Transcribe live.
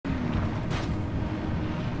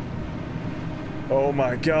Oh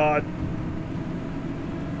my God.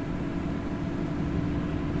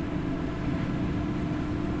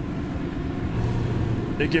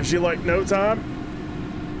 It gives you like no time.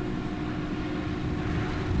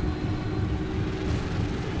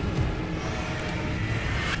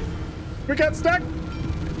 We got stuck.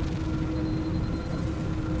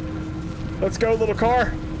 Let's go, little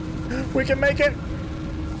car. We can make it.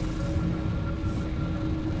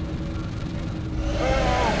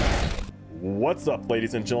 What's up,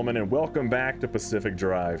 ladies and gentlemen, and welcome back to Pacific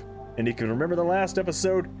Drive. And you can remember the last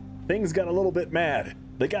episode, things got a little bit mad.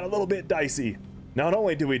 They got a little bit dicey. Not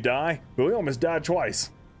only did we die, but we almost died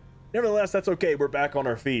twice. Nevertheless, that's okay, we're back on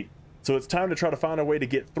our feet. So it's time to try to find a way to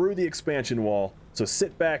get through the expansion wall. So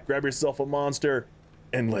sit back, grab yourself a monster,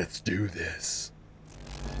 and let's do this.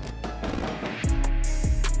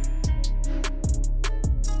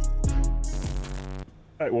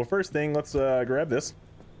 Alright, well, first thing, let's grab this.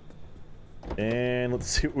 And let's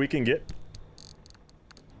see what we can get.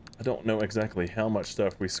 I don't know exactly how much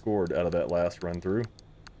stuff we scored out of that last run through.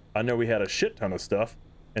 I know we had a shit ton of stuff,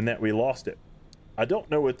 and that we lost it. I don't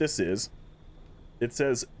know what this is. It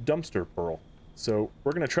says dumpster pearl. So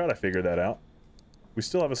we're gonna try to figure that out. We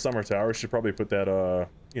still have a summer tower. Should probably put that,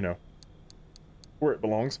 you know, where it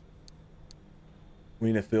belongs.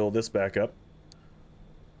 We need to fill this back up.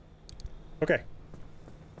 Okay.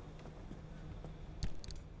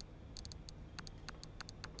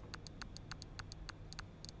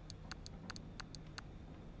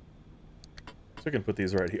 So we can put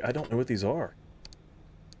these right here. I don't know what these are.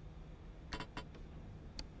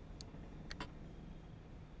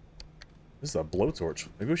 This is a blowtorch.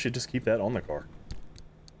 Maybe we should just keep that on the car.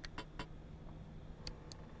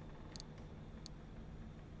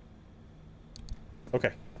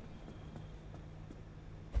 Okay.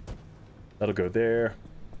 That'll go there.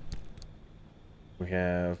 We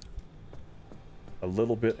have a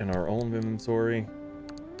little bit in our own inventory.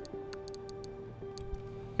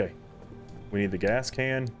 Okay. We need the gas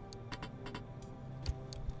can.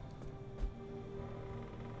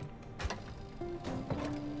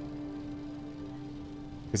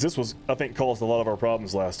 Because this was, I think, caused a lot of our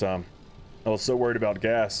problems last time. I was so worried about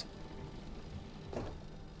gas.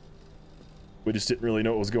 We just didn't really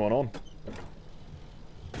know what was going on.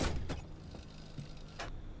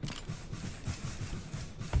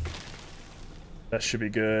 That should be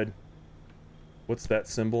good. What's that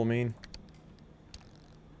symbol mean?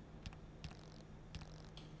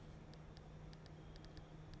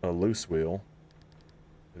 A loose wheel.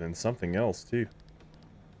 And then something else, too.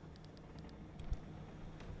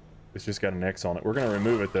 It's just got an X on it. We're going to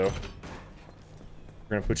remove it, though. We're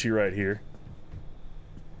going to put you right here.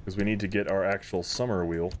 Because we need to get our actual summer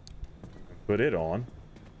wheel. And put it on.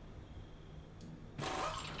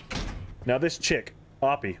 Now this chick,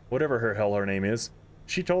 Oppie, whatever her hell her name is,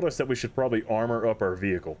 she told us that we should probably armor up our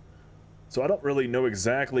vehicle. So I don't really know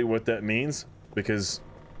exactly what that means. Because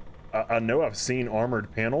I know I've seen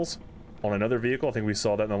armored panels on another vehicle. I think we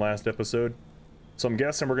saw that in the last episode. So I'm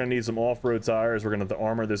guessing we're going to need some off-road tires. We're going to have to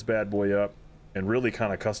armor this bad boy up and really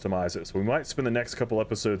kind of customize it. So we might spend the next couple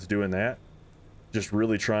episodes doing that. Just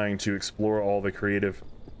really trying to explore all the creative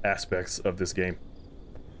aspects of this game.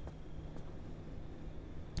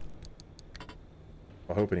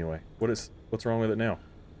 I hope anyway. What's wrong with it now?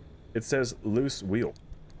 It says loose wheel.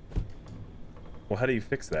 Well, how do you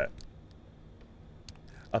fix that?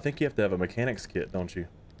 I think you have to have a mechanic's kit, don't you?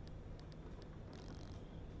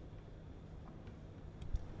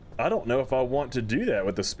 I don't know if I want to do that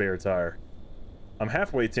with the spare tire. I'm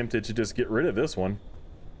halfway tempted to just get rid of this one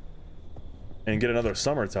and get another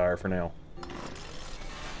summer tire for now.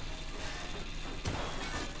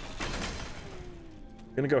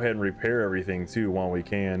 I'm gonna go ahead and repair everything too while we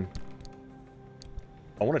can.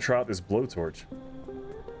 I want to try out this blowtorch.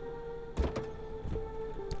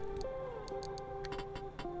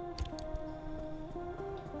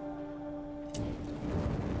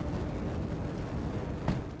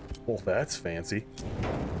 Well, that's fancy.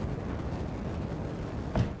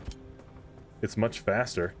 It's much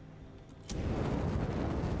faster.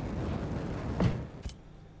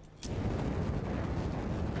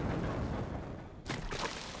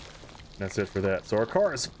 That's it for that. So our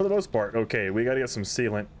car is, for the most part, okay. We gotta get some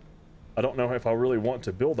sealant. I don't know if I really want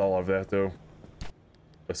to build all of that, though.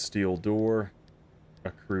 A steel door.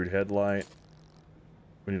 A crude headlight.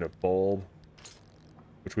 We need a bulb.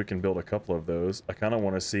 Which we can build a couple of those. I kind of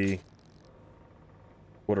want to see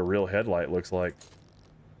what a real headlight looks like.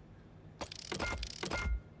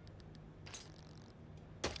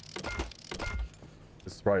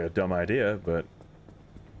 This is probably a dumb idea, but...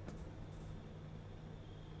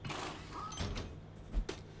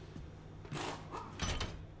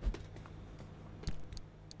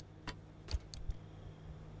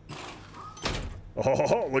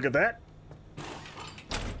 Oh, look at that.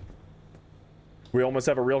 We almost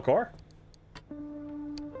have a real car.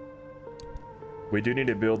 We do need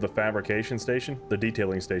to build the fabrication station, the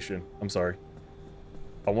detailing station. I'm sorry.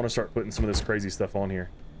 I want to start putting some of this crazy stuff on here.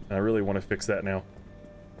 And I really want to fix that now.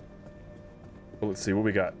 But let's see what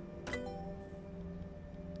we got. I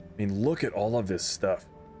mean, look at all of this stuff.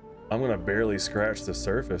 I'm going to barely scratch the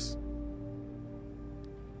surface.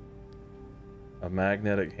 A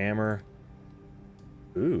magnetic hammer.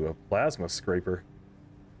 Ooh, a plasma scraper.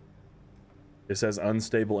 It says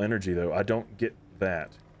unstable energy, though. I don't get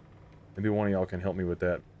that. Maybe one of y'all can help me with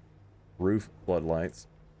that. Roof floodlights.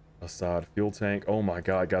 Facade fuel tank. Oh my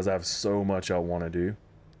god, guys, I have so much I want to do.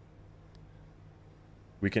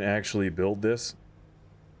 We can actually build this.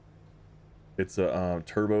 It's a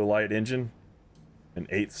turbo light engine. An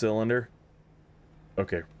 8-cylinder.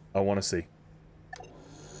 Okay, I want to see.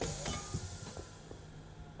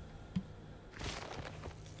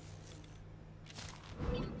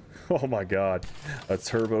 Oh my god, a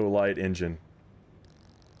turbo light engine.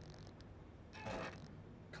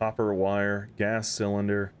 Copper wire, gas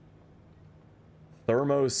cylinder,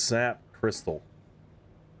 thermosap crystal.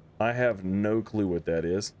 I have no clue what that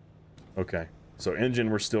is. Okay, so engine,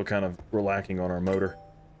 we're still kind of lacking on our motor.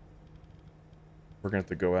 We're gonna have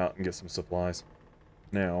to go out and get some supplies.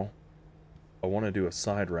 Now, I want to do a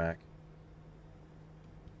side rack.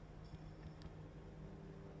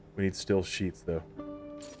 We need steel sheets though.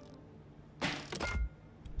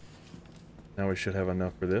 Now we should have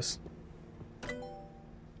enough for this.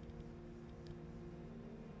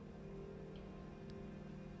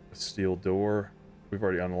 A steel door. We've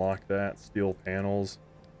already unlocked that. Steel panels.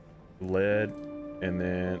 Lead. And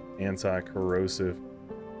then anti-corrosive.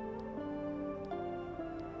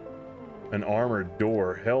 An armored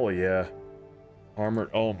door. Hell yeah.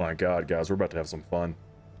 Armored. Oh my god, guys. We're about to have some fun.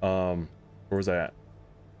 Where was that?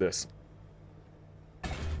 This.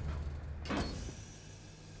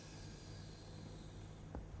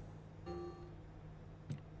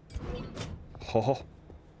 Oh.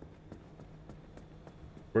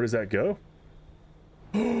 Where does that go?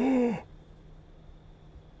 I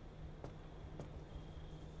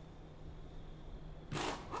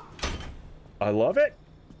love it.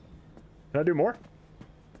 Can I do more?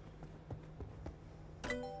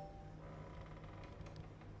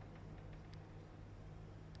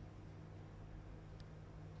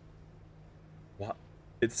 What?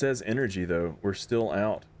 It says energy though. We're still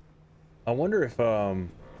out. I wonder if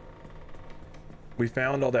we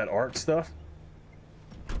found all that art stuff.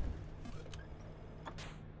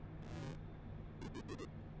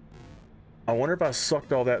 I wonder if I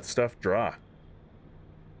sucked all that stuff dry.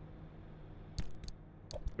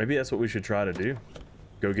 Maybe that's what we should try to do.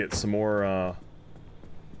 Go get some more,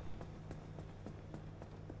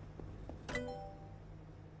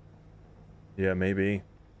 yeah, maybe.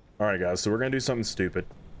 Alright, guys, so we're gonna do something stupid.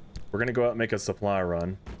 We're gonna go out and make a supply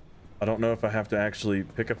run. I don't know if I have to actually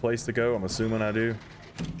pick a place to go. I'm assuming I do.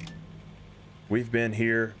 We've been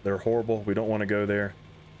here. They're horrible. We don't want to go there.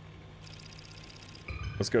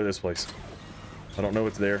 Let's go this place. I don't know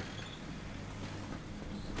what's there.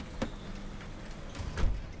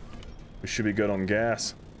 We should be good on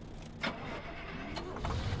gas.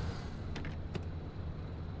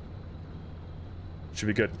 Should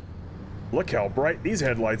be good. Look how bright these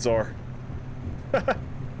headlights are.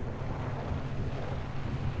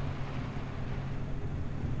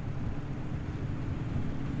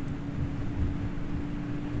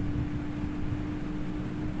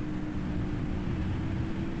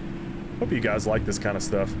 Hope you guys like this kind of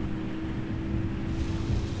stuff.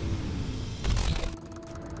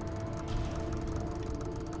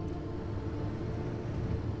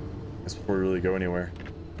 That's before we really go anywhere.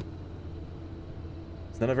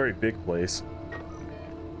 It's not a very big place.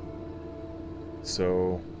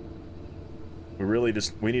 So we really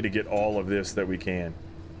we need to get all of this that we can.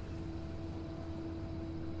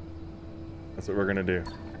 That's what we're gonna do.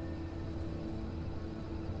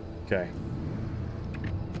 Okay.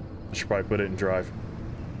 I should probably put it in drive.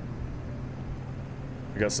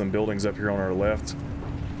 We got some buildings up here on our left.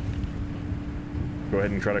 Go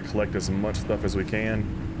ahead and try to collect as much stuff as we can.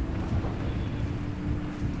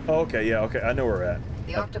 Oh, okay, yeah, okay, I know where we're at.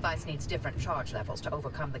 The arc device needs different charge levels to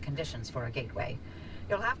overcome the conditions for a gateway.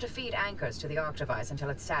 You'll have to feed anchors to the arc device until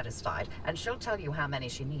it's satisfied, and she'll tell you how many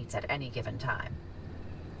she needs at any given time.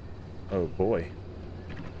 Oh boy.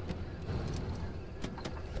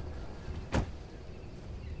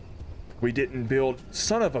 We didn't build,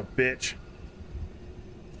 son of a bitch.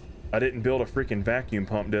 I didn't build a freaking vacuum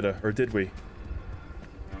pump, did I? Or did we?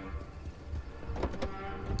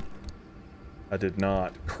 I did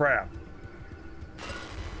not. Crap.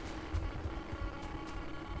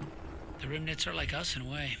 remnants are like us in a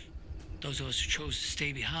way. Those of us who chose to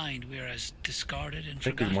stay behind, we are as discarded and I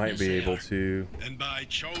think we forgotten might as be they able are. to. And by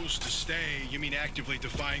chose to stay, you mean actively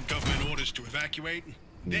defying government orders to evacuate?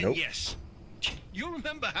 Then Nope. yes. You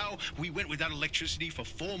remember how we went without electricity for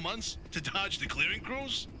 4 months to dodge the clearing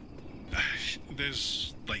crews?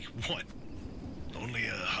 There's, like, what? Only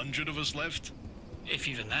 100 of us left? If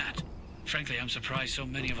even that. Frankly, I'm surprised so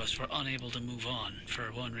many of us were unable to move on, for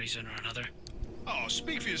one reason or another. Oh,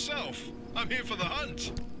 speak for yourself. I'm here for the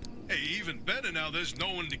hunt. Hey, even better now there's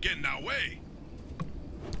no one to get in our way.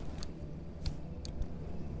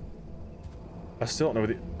 I still don't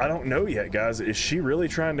know. I don't know yet, guys. Is she really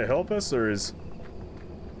trying to help us, or is...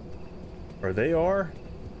 Or they are?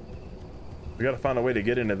 We gotta find a way to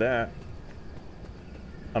get into that.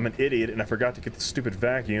 I'm an idiot, and I forgot to get the stupid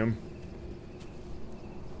vacuum.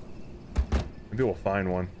 Maybe we'll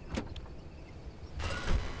find one.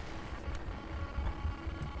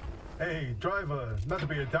 Hey, driver, not to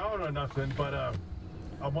be a downer or nothing, but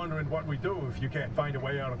I'm wondering what we do if you can't find a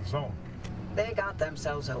way out of the zone. They got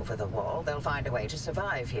themselves over the wall. They'll find a way to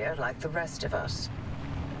survive here like the rest of us.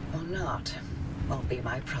 Or not. Won't be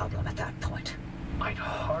my problem at that point. I'd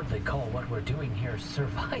hardly call what we're doing here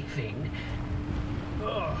surviving.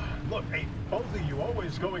 Ugh, look, hey, both of you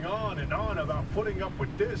always going on and on about putting up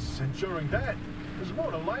with this, ensuring that. There's more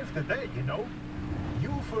to life than that, you know?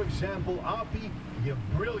 You, for example, Arpy, you're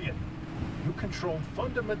brilliant. You controlled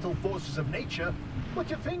fundamental forces of nature with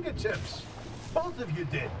your fingertips. Both of you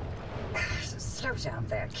did. Slow down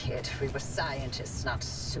there, kid. We were scientists, not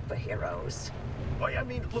superheroes. Well, I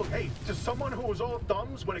mean, look, hey, to someone who was all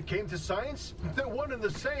thumbs when it came to science, they're one and the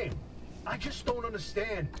same. I just don't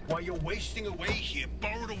understand Why you're wasting away here,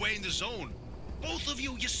 borrowed away in the zone. Both of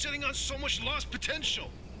you, you're sitting on so much lost potential.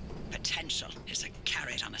 Potential is a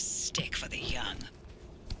carrot on a stick for the young.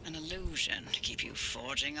 An illusion to keep you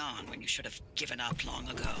forging on when you should have given up long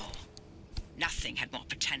ago. Nothing had more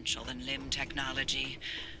potential than limb technology.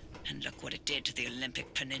 And look what it did to the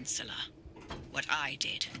Olympic Peninsula. What I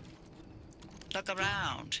did. Look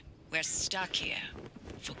around. We're stuck here.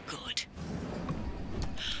 For good.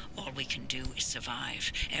 All we can do is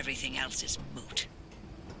survive. Everything else is moot.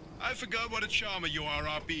 I forgot what a charmer you are,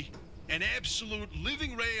 Arpy. An absolute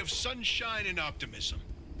living ray of sunshine and optimism.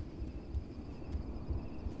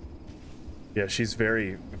 Yeah, she's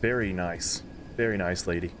very, very nice. Very nice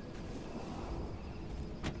lady.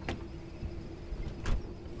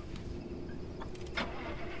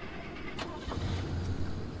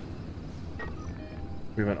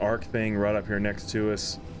 We have an arc thing right up here next to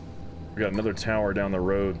us. We got another tower down the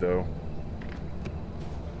road, though.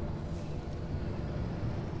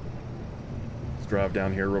 Let's drive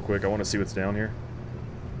down here real quick. I want to see what's down here.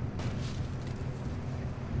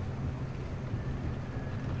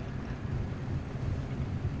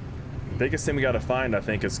 The biggest thing we got to find, I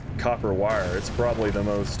think, is copper wire. It's probably the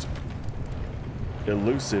most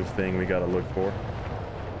elusive thing we got to look for.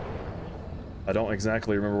 I don't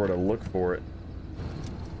exactly remember where to look for it.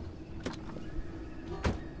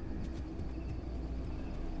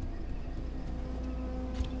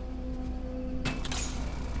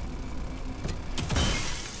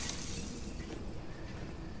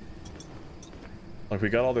 Like, we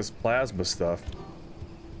got all this plasma stuff.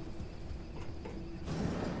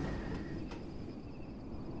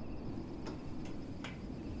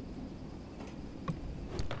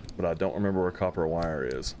 But I don't remember where copper wire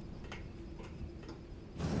is.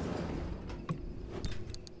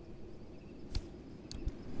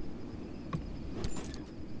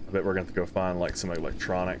 I bet we're gonna have to go find, like, some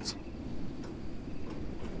electronics.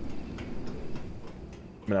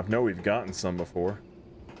 I mean, I know we've gotten some before.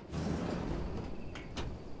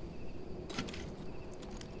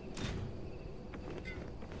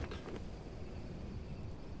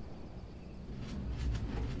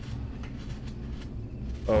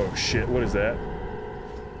 Oh shit, what is that?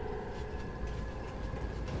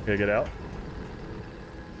 Gotta get out.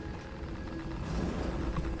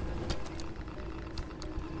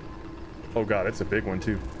 Oh god, it's a big one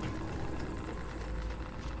too.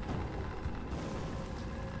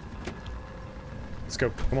 Let's go,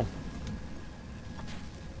 come on.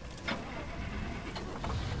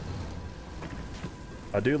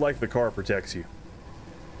 I do like the car protects you.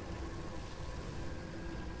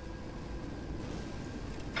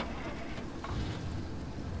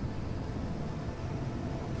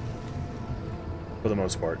 For the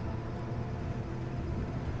most part.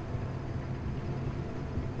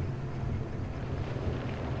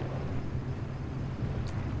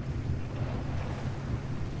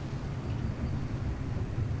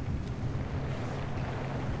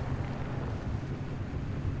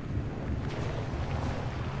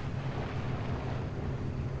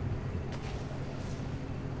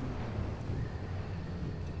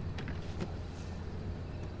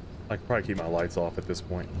 I could probably keep my lights off at this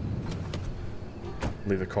point.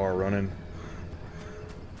 Leave the car running.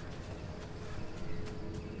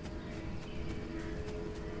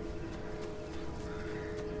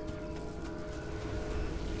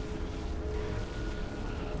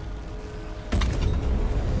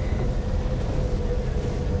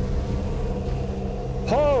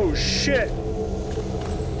 Oh shit!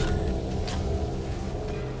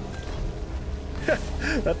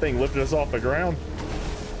 That thing lifted us off the ground.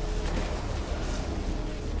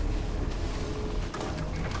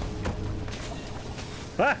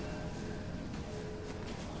 Ah!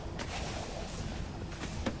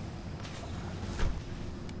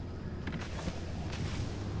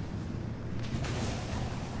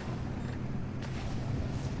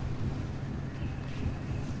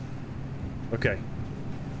 Okay.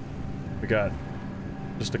 We got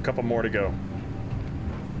just a couple more to go.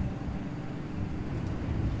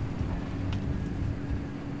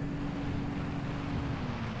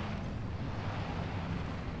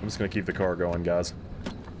 I'm just gonna keep the car going, guys.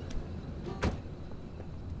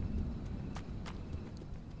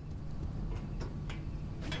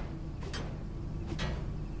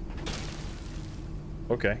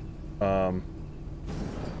 Okay. I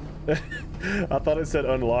thought it said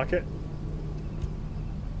unlock it.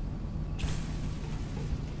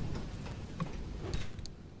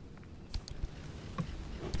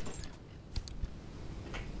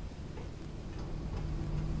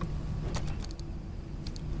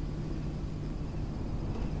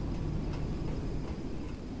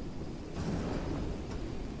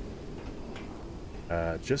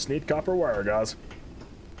 Just need copper wire, guys.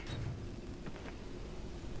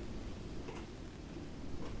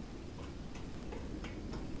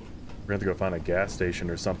 We're gonna have to go find a gas station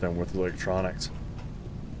or something with electronics.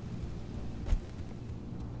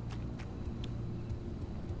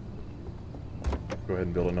 Go ahead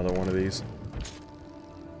and build another one of these.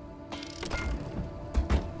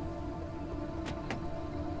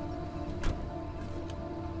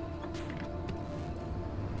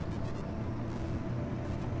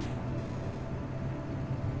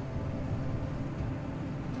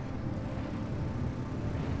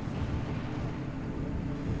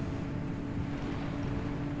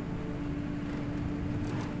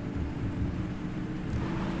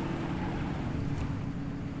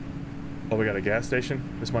 Oh, we got a gas station.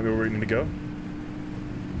 This might be where we need to go.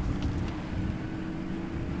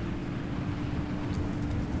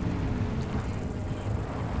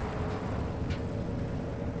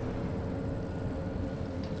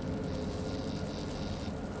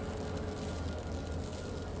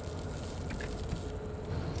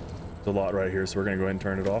 There's a lot right here, so we're gonna go ahead and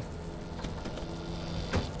turn it off.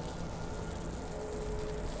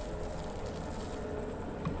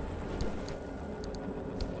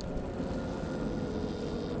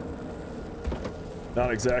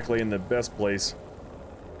 Not exactly in the best place.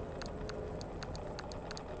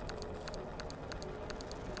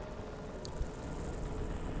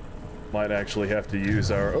 Might actually have to use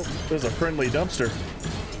our... Oh, there's a friendly dumpster.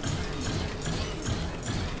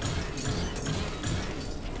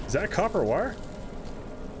 Is that copper wire?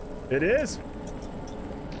 It is.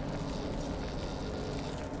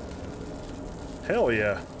 Hell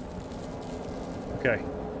yeah. Okay.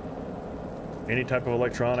 Any type of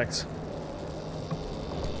electronics.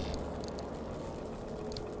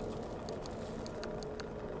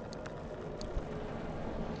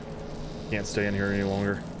 Can't stay in here any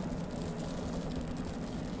longer.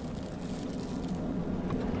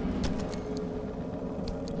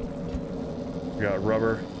 We got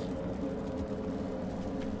rubber.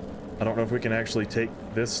 I don't know if we can actually take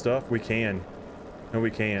this stuff. We can. No,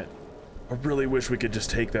 we can't. I really wish we could just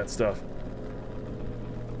take that stuff.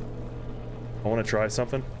 I want to try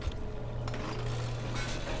something.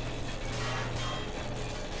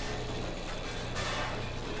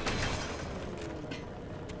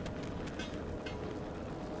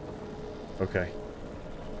 Okay.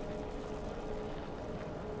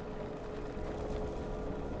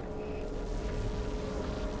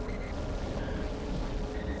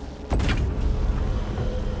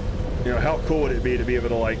 You know, how cool would it be to be able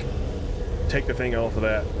to, like, take the thing off of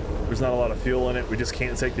that? There's not a lot of fuel in it. We just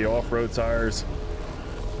can't take the off-road tires.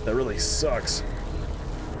 That really sucks.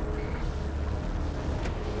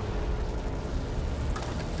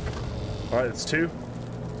 All right, that's two.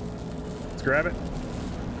 Let's grab it.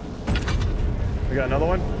 We got another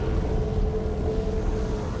one.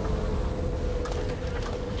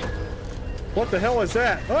 What the hell is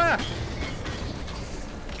that? Ah!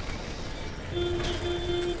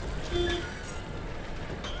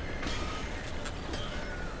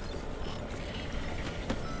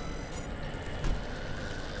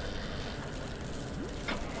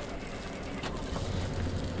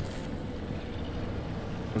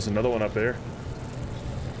 There's another one up there.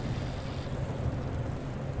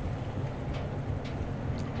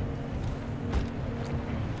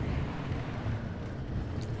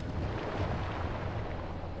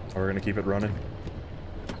 We're gonna keep it running.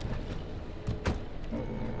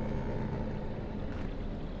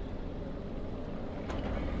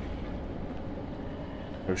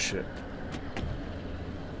 Oh shit.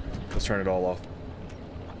 Let's turn it all off.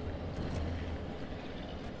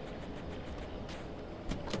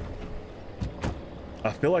 I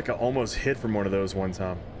feel like I almost hit from one of those one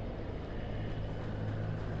time.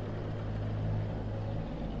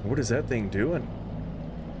 What is that thing doing?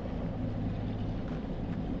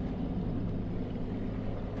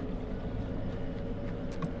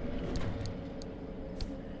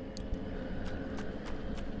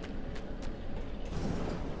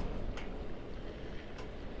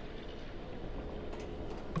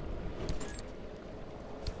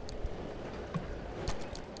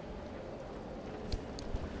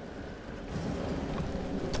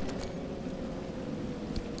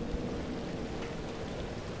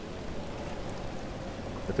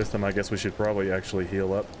 But this time I guess we should probably actually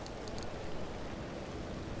heal up.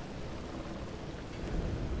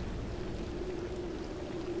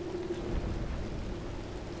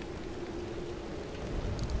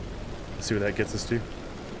 Let's see what that gets us to.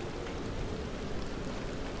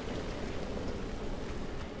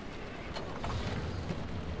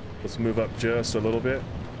 Let's move up just a little bit.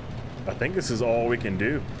 I think this is all we can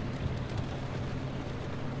do.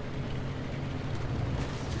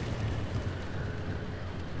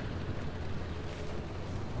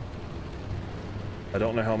 I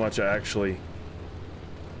don't know how much I actually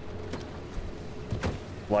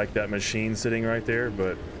like that machine sitting right there,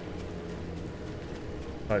 but...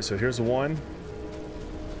 Alright, so here's one.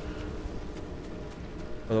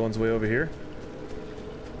 Other one's way over here.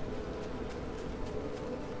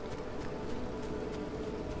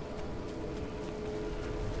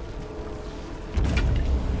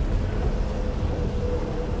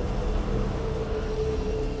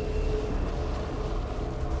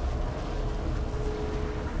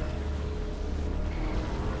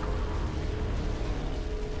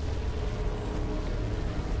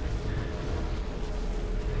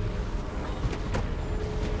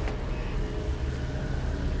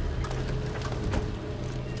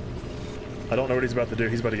 I don't know what he's about to do.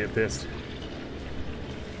 He's about to get pissed.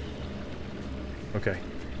 Okay.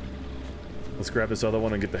 Let's grab this other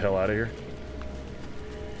one and get the hell out of here.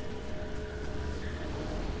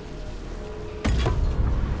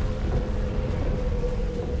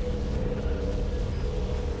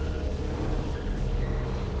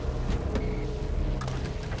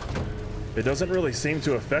 It doesn't really seem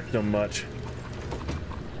to affect them much.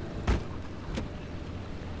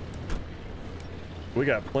 We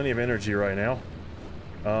got plenty of energy right now.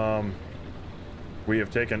 We have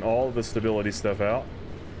taken all the stability stuff out.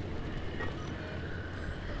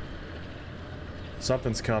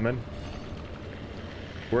 Something's coming.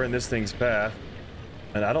 We're in this thing's path,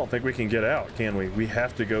 and I don't think we can get out, can we? We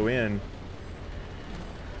have to go in.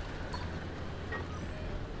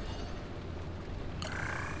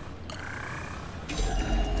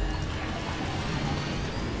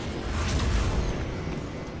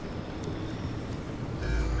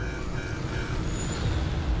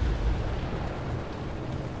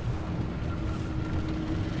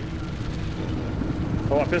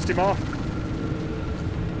 Oh, I pissed him off.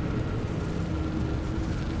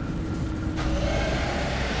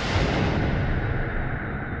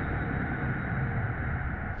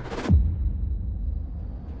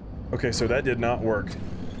 Okay, so that did not work.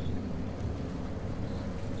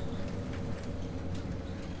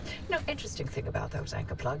 No, interesting thing about those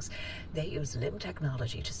anchor plugs, they use limb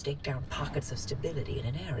technology to stake down pockets of stability in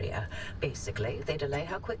an area. Basically, they delay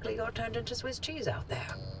how quickly you're turned into Swiss cheese out there.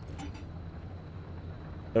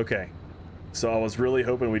 Okay, so I was really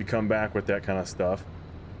hoping we'd come back with that kind of stuff,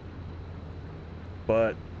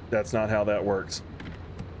 but that's not how that works.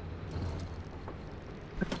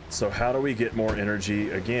 So how do we get more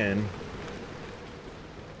energy again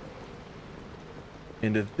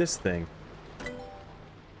into this thing? I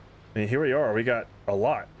mean, here we are, we got a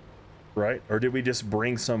lot, right? Or did we just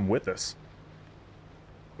bring some with us?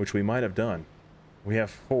 Which we might have done. We have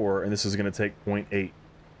 4, and this is going to take 0.8.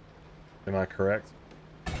 Am I correct?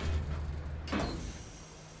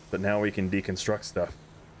 But now we can deconstruct stuff.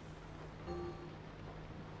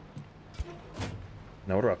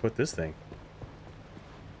 Now where do I put this thing?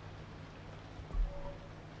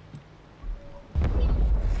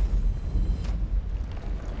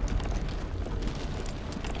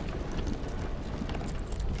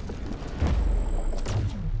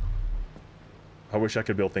 I wish I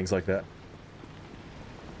could build things like that.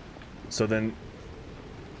 So then,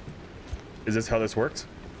 is this how this works?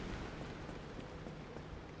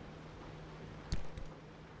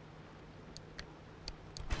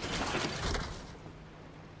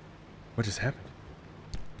 What just happened?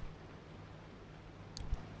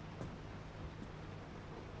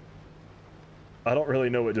 I don't really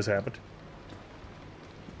know what just happened.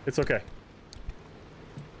 It's okay.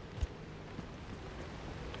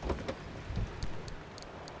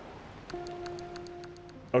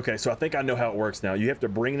 Okay, so I think I know how it works now. You have to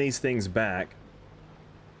bring these things back.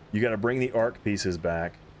 You got to bring the arc pieces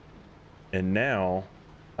back. And now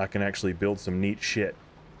I can actually build some neat shit.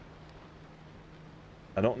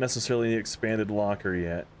 I don't necessarily need expanded locker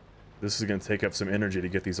yet. This is going to take up some energy to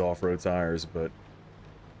get these off-road tires, but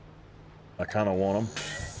I kind of want them.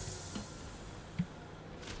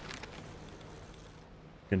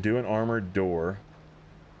 Can do an armored door,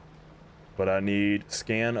 but I need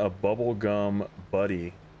scan a bubblegum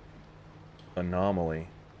buddy anomaly.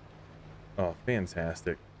 Oh,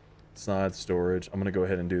 fantastic. Side storage. I'm gonna go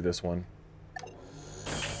ahead and do this one.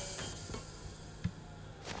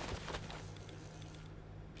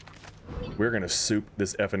 We're gonna soup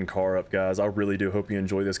this effing car up, guys. I really do hope you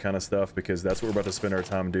enjoy this kind of stuff, because that's what we're about to spend our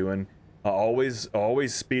time doing. I always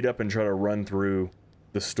speed up and try to run through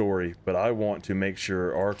the story, but I want to make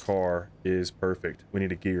sure our car is perfect. We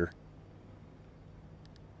need a gear.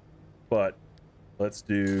 But let's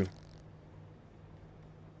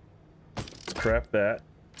scrap that.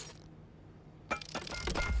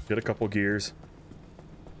 Get a couple gears.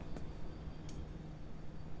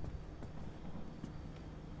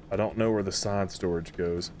 I don't know where the side storage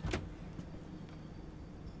goes.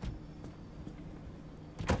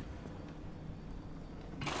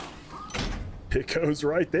 It goes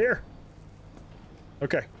right there.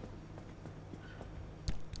 Okay.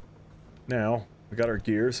 Now, we got our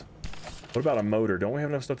gears. What about a motor? Don't we have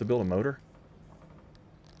enough stuff to build a motor?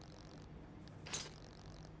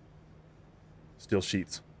 Steel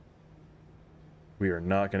sheets. We are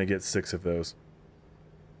not going to get 6 of those.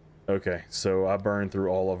 Okay, so I burned through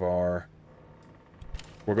all of our...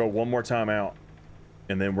 We'll go one more time out,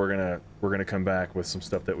 and then we're gonna come back with some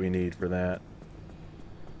stuff that we need for that.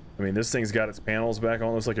 I mean, this thing's got its panels back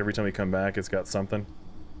on. Looks like every time we come back, it's got something.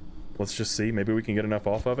 Let's just see. Maybe we can get enough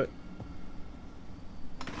off of it.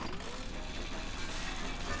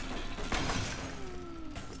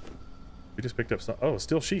 We just picked up some... Oh, a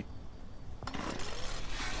steel sheet.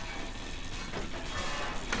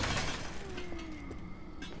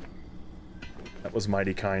 That was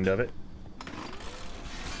mighty kind of it.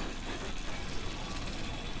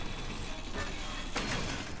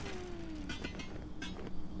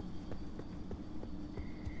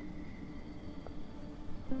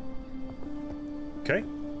 Okay.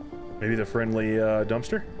 Maybe the friendly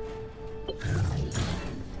dumpster?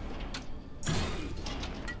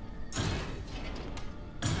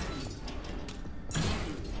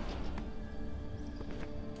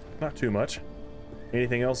 Not too much.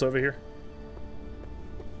 Anything else over here?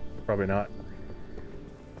 Probably not.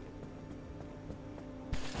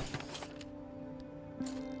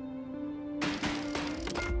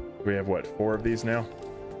 We have, what, 4 of these now?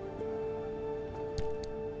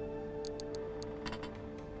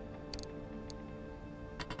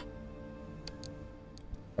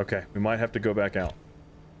 Okay, we might have to go back out.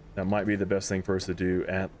 That might be the best thing for us to do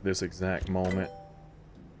at this exact moment.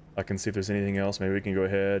 I can see if there's anything else. Maybe we can go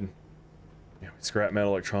ahead. Yeah, scrap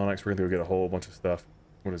metal electronics. We're gonna go get a whole bunch of stuff.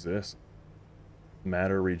 What is this?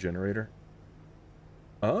 Matter regenerator?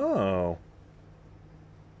 Oh.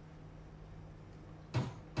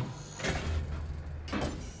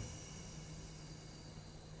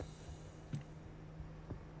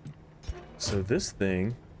 So this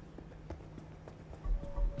thing...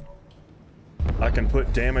 I can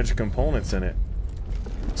put damaged components in it.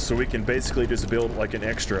 So we can basically just build like an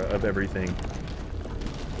extra of everything.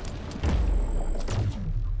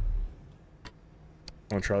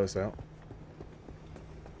 I want to try this out.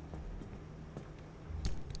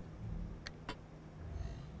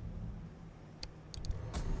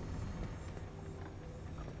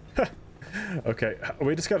 Okay,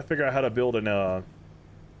 we just got to figure out how to build an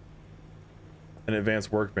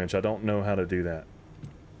advanced workbench. I don't know how to do that.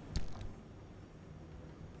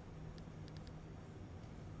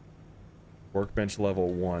 Workbench level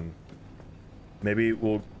 1. Maybe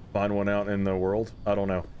we'll find one out in the world. I don't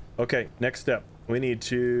know. Okay, next step. We need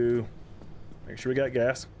to make sure we got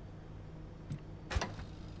gas.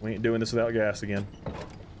 We ain't doing this without gas again.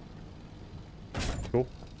 Cool.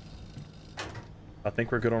 I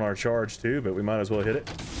think we're good on our charge too, but we might as well hit it.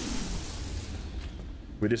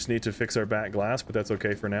 We just need to fix our back glass, but that's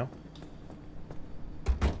okay for now.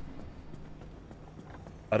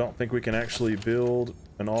 I don't think we can actually build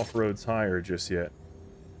an off-road tire just yet.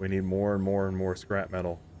 We need more and more and more scrap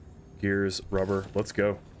metal. Gears, rubber, let's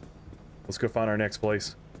go. Let's go find our next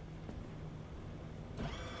place.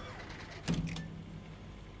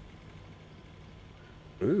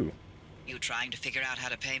 Ooh. You trying to figure out how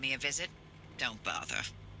to pay me a visit? Don't bother.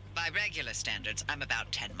 By regular standards, I'm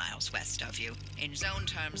about 10 miles west of you. In zone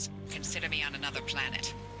terms, consider me on another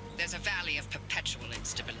planet. There's a valley of perpetual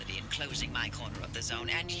instability enclosing my corner of the zone,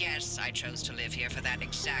 and yes, I chose to live here for that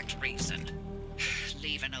exact reason.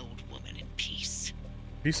 Leave an old woman in peace.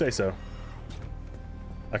 If you say so.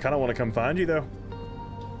 I kind of want to come find you, though.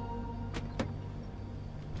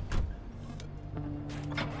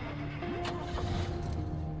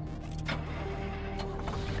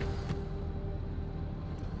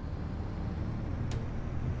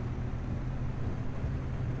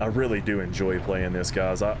 I really do enjoy playing this,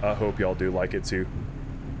 guys. I hope y'all do like it too.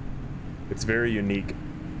 It's very unique.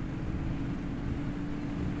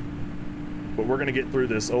 But we're gonna get through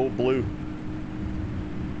this. Old Blue.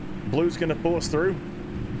 Blue's gonna pull us through.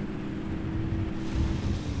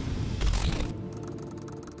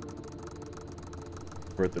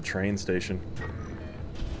 We're at the train station.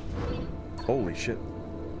 Holy shit.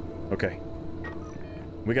 Okay.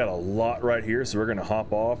 We got a lot right here, so we're gonna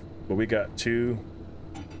hop off. But we got two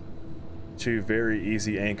very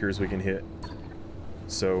easy anchors we can hit.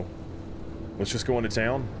 So let's just go into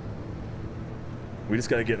town. We just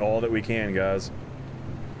got to get all that we can, guys.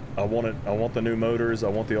 I want it. I want the new motors. I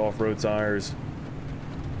want the off-road tires.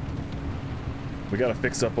 We got to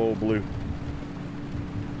fix up Old Blue.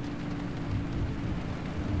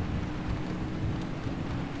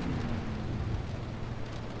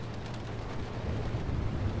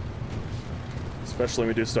 Especially when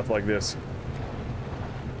we do stuff like this.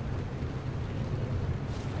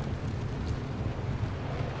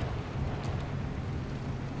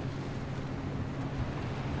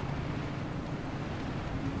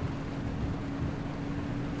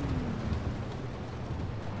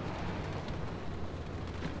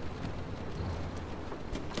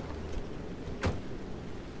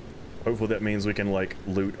 Hopefully that means we can, like,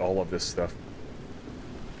 loot all of this stuff.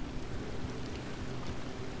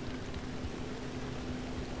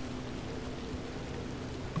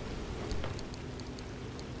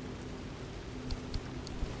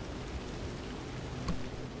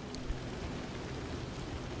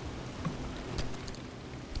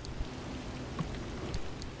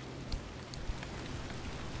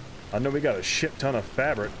 I know we got a shit ton of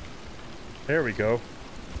fabric. There we go.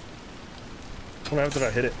 What happens if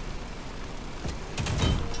I hit it?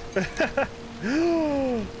 I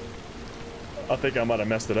think I might have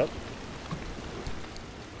messed it up.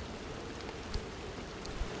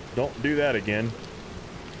 Don't do that again.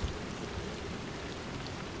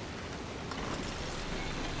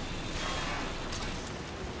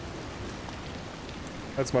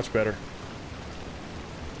 That's much better.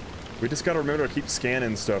 We just gotta remember to keep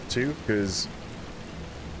scanning stuff too, because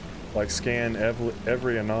like scan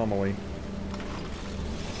every anomaly.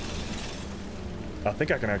 I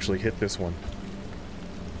think I can actually hit this one.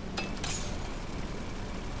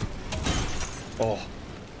 Oh.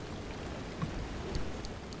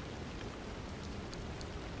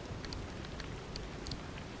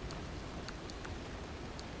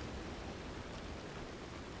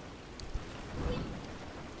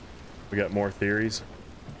 We got more theories.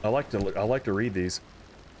 I like to read these.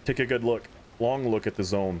 Take a good look, long look at the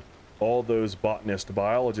zone. All those botanists,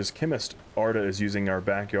 biologists, chemists, Arda is using our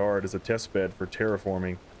backyard as a test bed for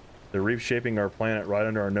terraforming. They're reshaping our planet right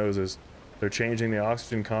under our noses. They're changing the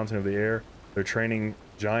oxygen content of the air. They're training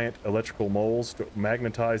giant electrical moles to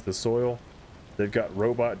magnetize the soil. They've got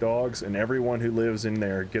robot dogs, and everyone who lives in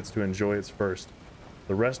there gets to enjoy it first.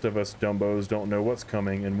 The rest of us dumbos don't know what's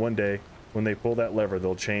coming, and one day, when they pull that lever,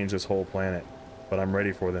 they'll change this whole planet. But I'm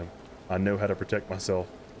ready for them. I know how to protect myself.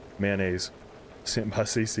 Mayonnaise. Sent by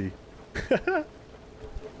CC.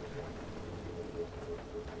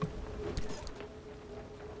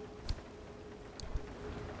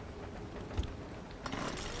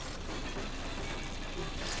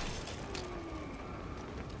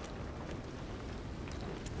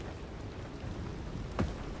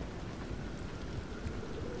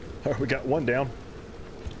 Oh, we got one down.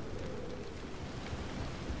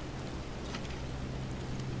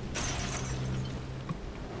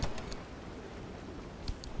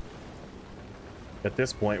 At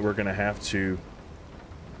this point, we're gonna have to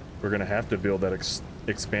build that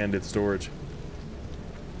expanded storage.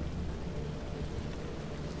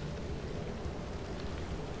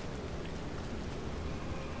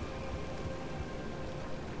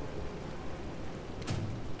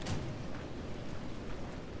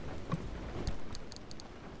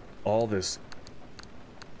 all this.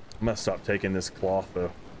 I'm gonna stop taking this cloth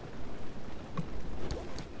though.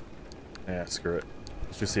 Yeah, screw it.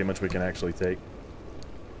 Let's just see how much we can actually take.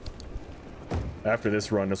 After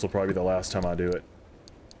this run, this will probably be the last time I do it.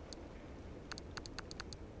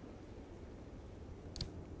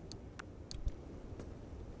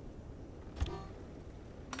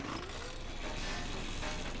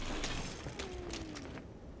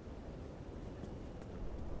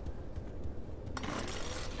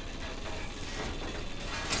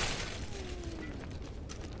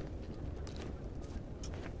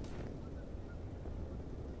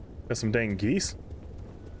 Got some dang geese?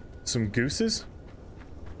 Some gooses?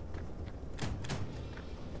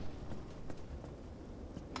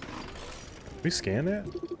 We scan that?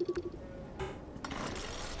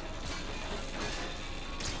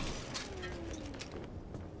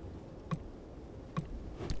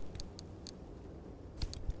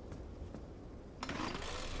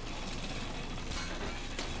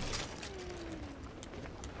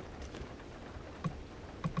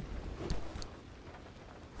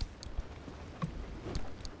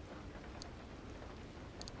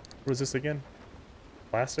 What is this again?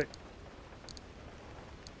 Plastic?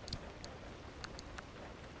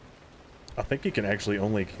 I think you can actually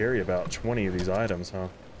only carry about 20 of these items, huh?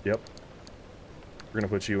 Yep. We're gonna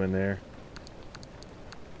put you in there.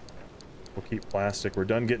 We'll keep plastic. We're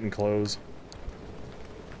done getting clothes.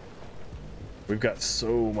 We've got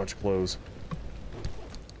so much clothes.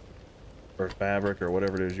 Or fabric, or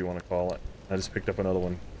whatever it is you want to call it. I just picked up another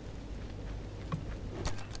one.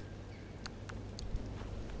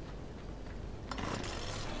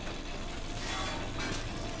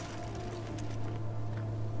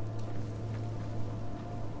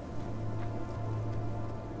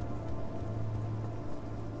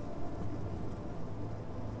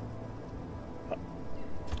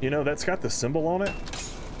 You know, that's got the symbol on it.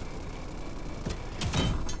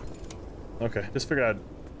 Okay, just figured I'd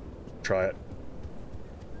try it.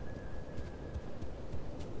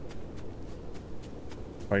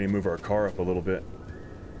 I need to move our car up a little bit.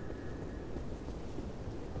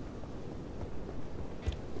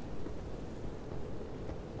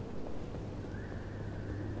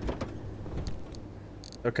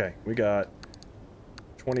 Okay, we got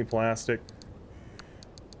 20 plastic.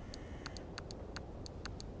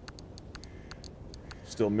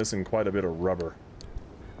 Still missing quite a bit of rubber.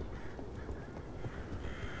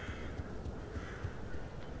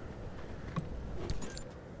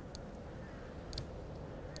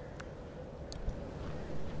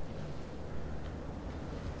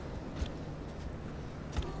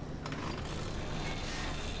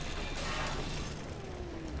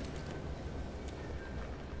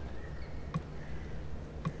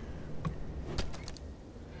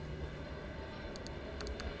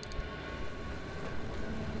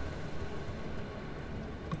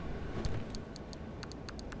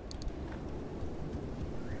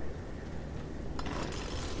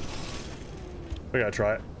 We gotta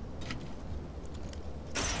try it.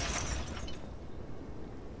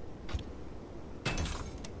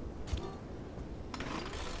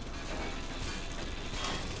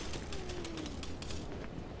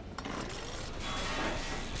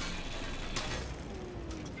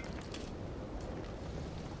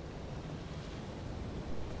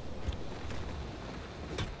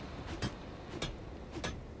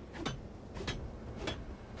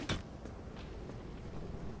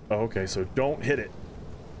 Oh, okay, so don't hit it.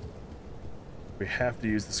 We have to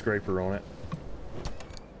use the scraper on it.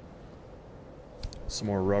 Some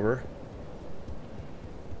more rubber.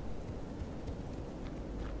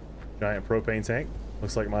 Giant propane tank.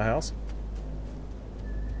 Looks like my house.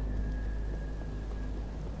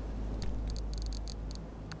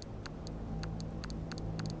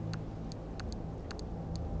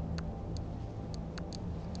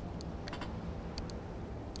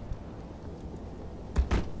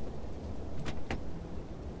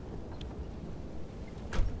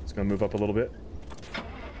 It's gonna move up a little bit.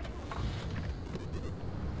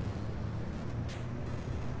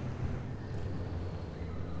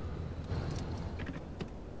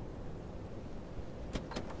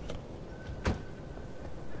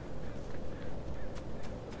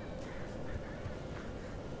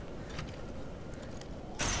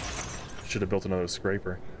 Should have built another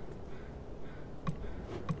scraper.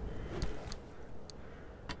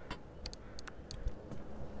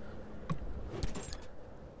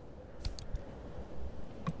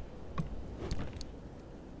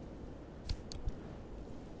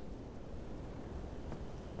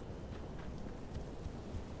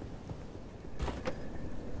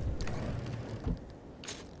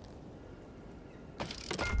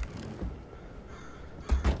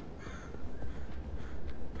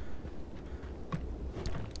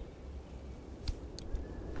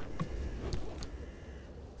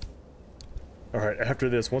 Alright, after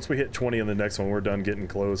this, once we hit 20 on the next one, we're done getting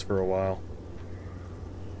clothes for a while.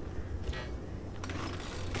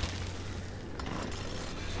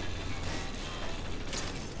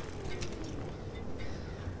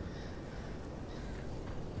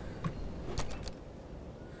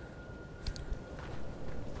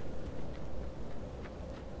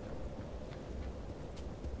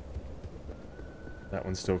 That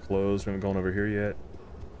one's still closed. We haven't gone over here yet.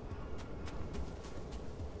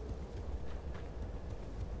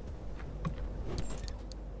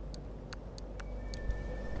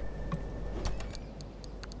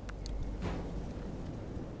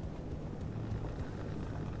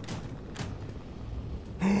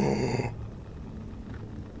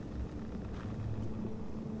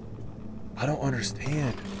 I don't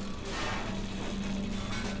understand.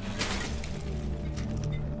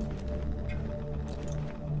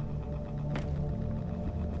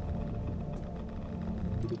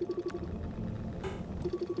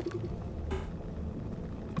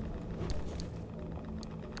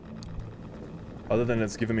 Other than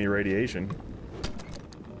it's giving me radiation.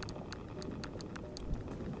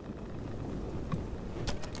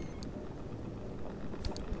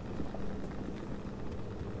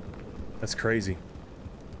 That's crazy.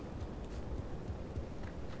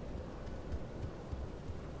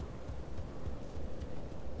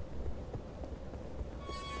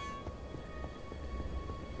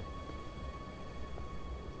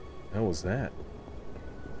 What the hell was that?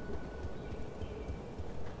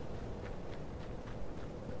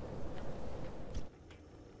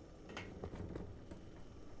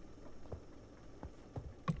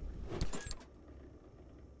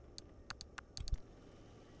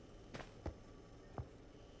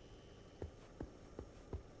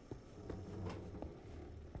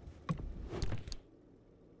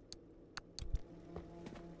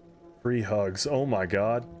 Free hugs. Oh my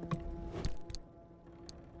god.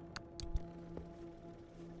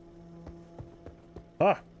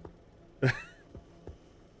 Ah.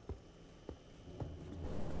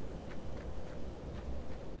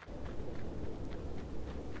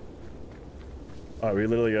 Alright, we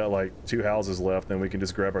literally got like 2 houses left, then we can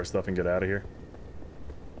just grab our stuff and get out of here.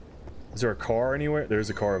 Is there a car anywhere? There's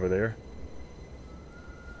a car over there.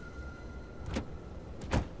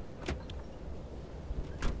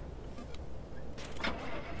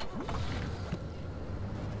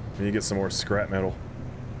 We need to get some more scrap metal.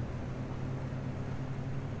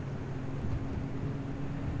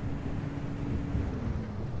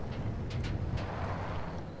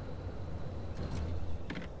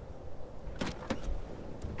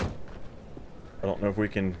 I don't know if we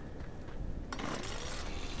can...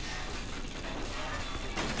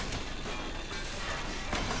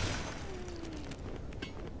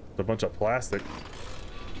 It's a bunch of plastic.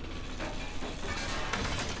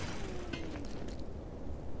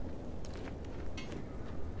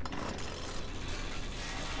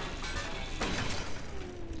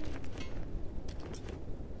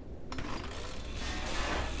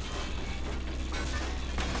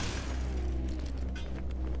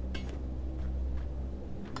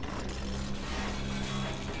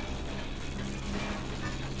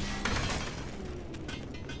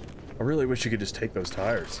 I really wish you could just take those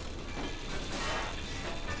tires.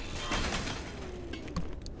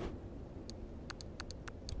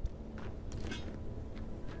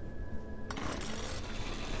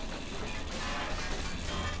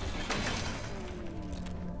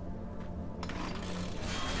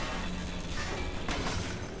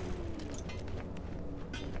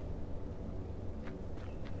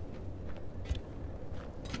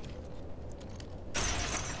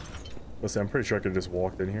 Listen, I'm pretty sure I could have just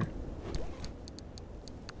walked in here.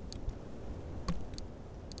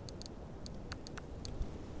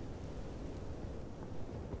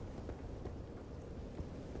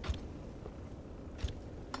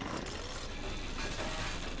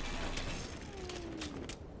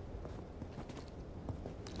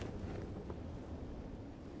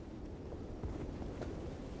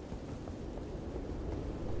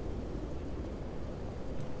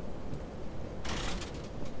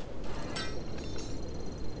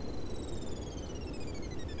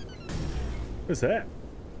 What is that?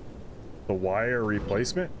 The wire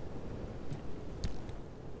replacement?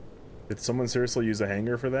 Did someone seriously use a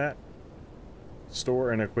hanger for that?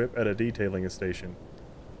 Store and equip at a detailing station.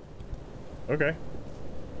 Okay.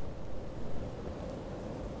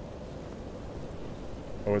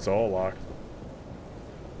 Oh, it's all locked.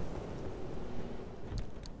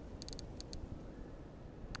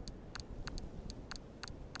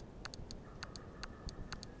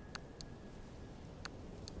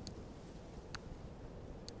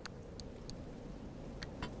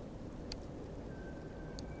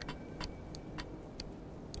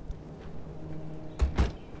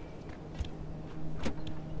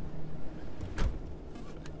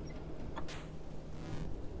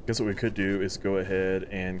 guess what we could do is go ahead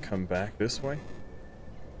and come back this way.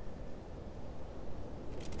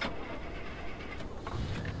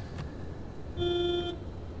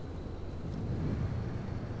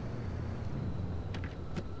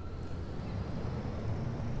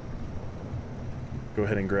 Go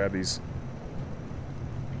ahead and grab these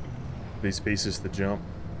pieces to jump.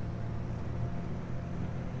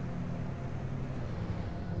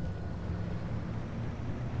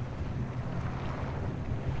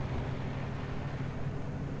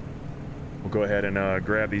 We'll go ahead and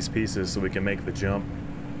grab these pieces so we can make the jump.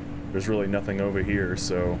 There's really nothing over here,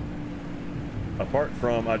 so apart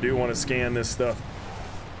from I do want to scan this stuff.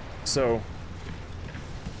 So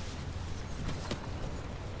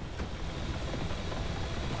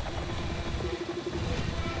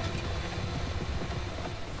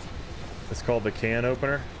it's called the can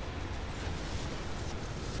opener.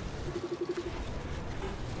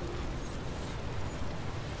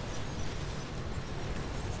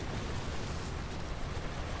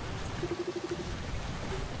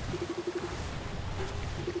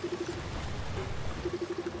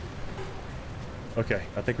 Okay,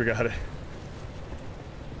 I think we got it.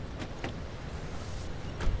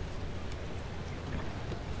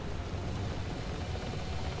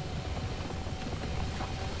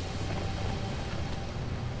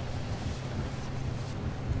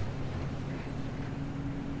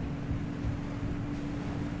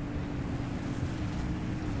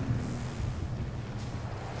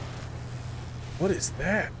 What is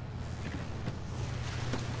that?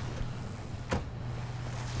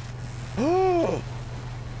 Oh!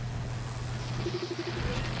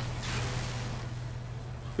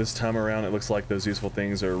 This time around, it looks like those useful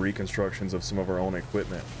things are reconstructions of some of our own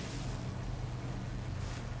equipment.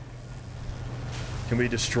 Can we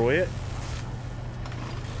destroy it?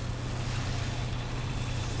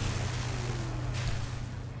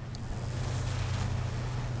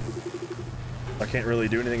 I can't really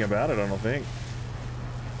do anything about it, I don't think.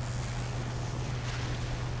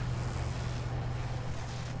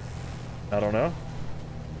 I don't know.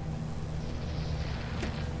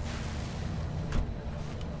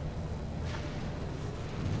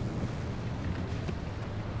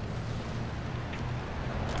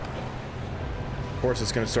 Of course,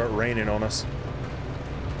 it's going to start raining on us.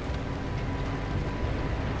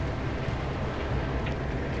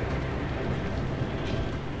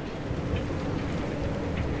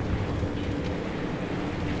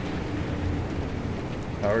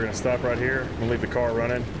 We're going to stop right here. We'll leave the car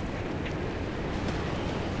running.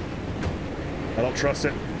 I don't trust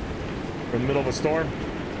it. We're in the middle of a storm.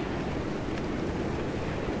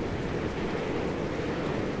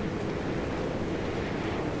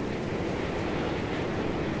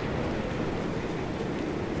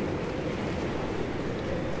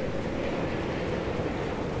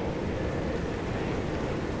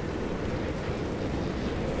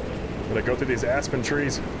 Gotta go through these aspen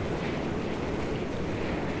trees.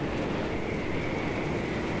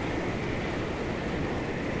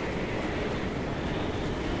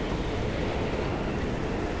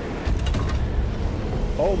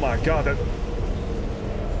 Oh my God, that...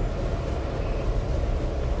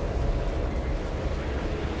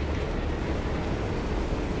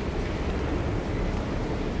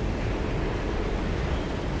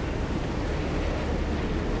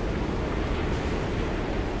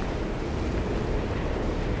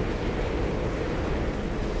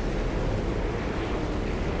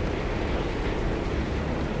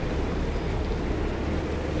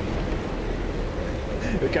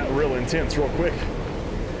 It got real intense real quick.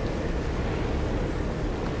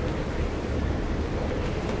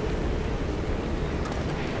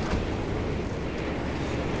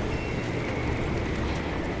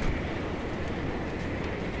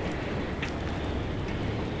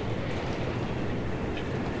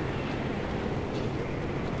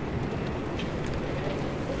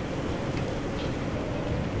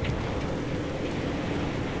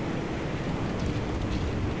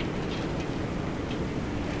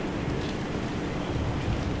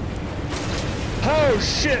 Oh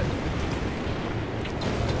shit!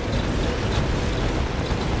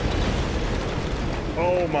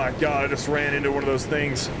 Oh my God, I just ran into one of those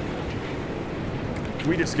things.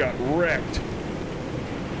 We just got wrecked.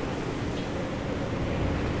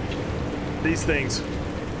 These things.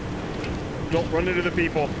 Don't run into the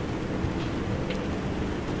people.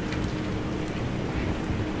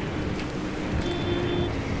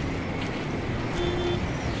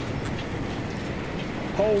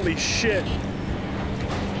 Holy shit.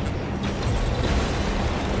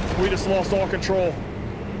 We just lost all control.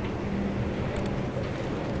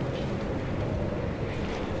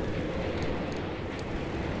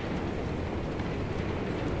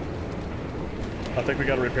 I think we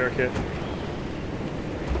got a repair kit.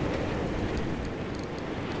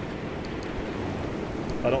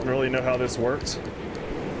 I don't really know how this works.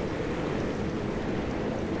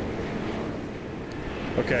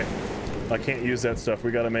 Okay, I can't use that stuff.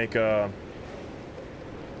 We gotta make, I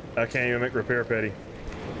can't even make repair petty.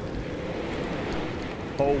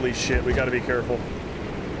 Holy shit, we gotta be careful.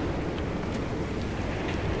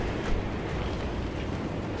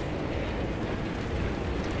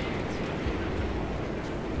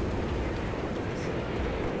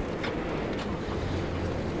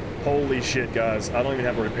 Holy shit, guys. I don't even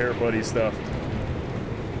have a repair buddy stuff.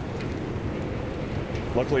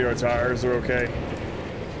 Luckily our tires are okay.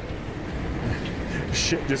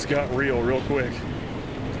 Shit just got real quick.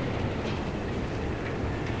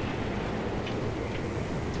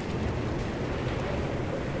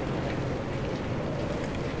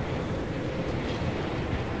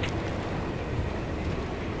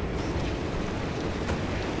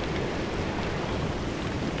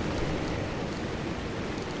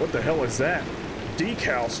 What the hell is that?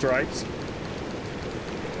 Decal stripes?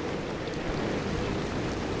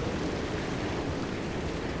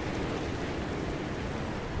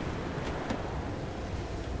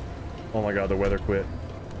 Oh my god, the weather quit.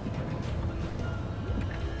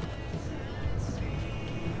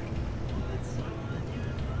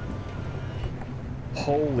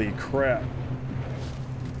 Holy crap.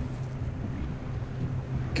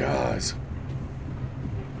 Guys.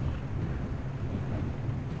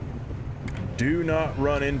 Do not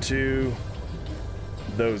run into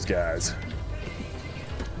those guys.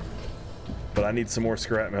 But I need some more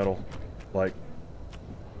scrap metal. Like,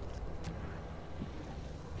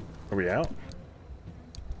 are we out?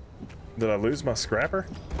 Did I lose my scrapper?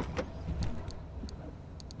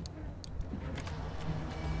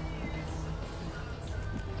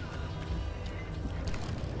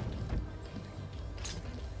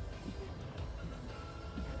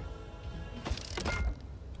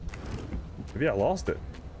 Maybe I lost it.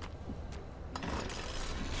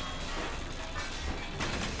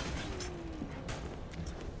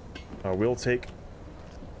 I will take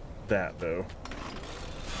that though.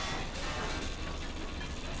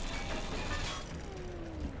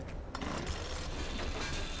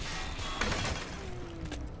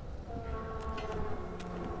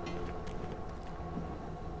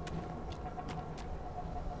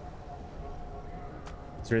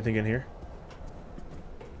 Is there anything in here?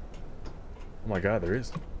 Oh my god, there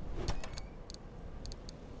is.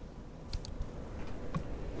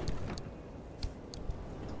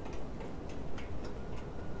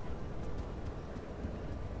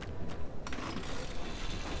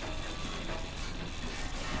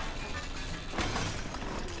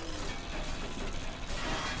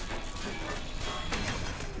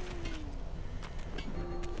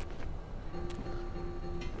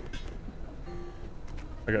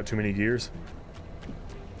 I got too many gears.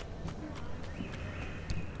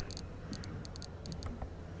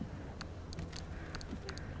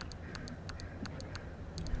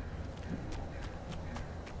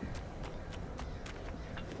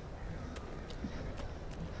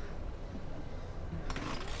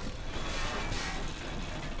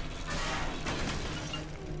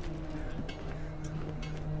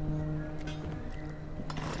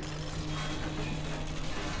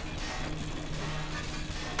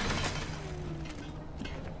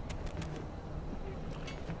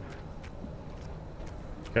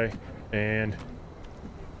 Okay, and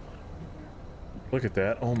look at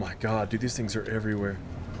that. Oh my god, dude, these things are everywhere.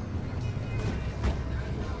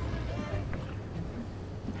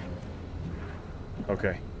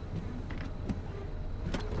 Okay.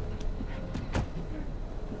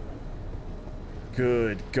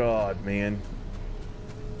 Good god, man.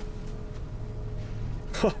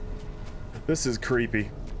 This is creepy.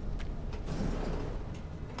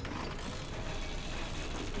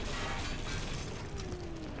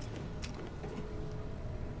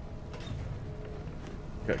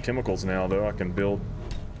 Got chemicals now, though. I can build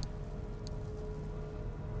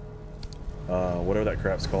whatever that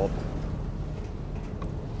crap's called.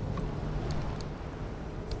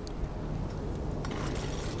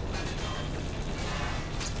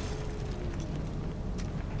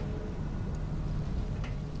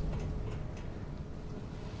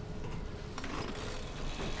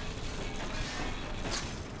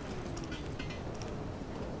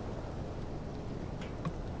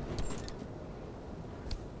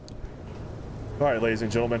 Alright, ladies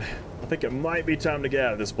and gentlemen, I think it might be time to get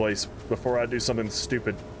out of this place before I do something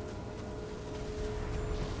stupid.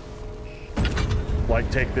 Like,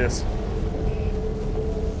 take this.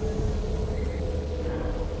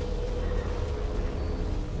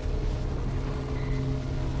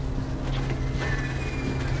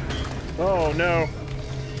 Oh no.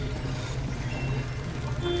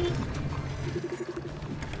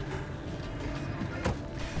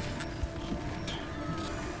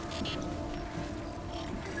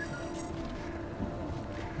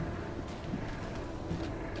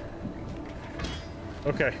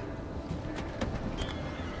 Okay.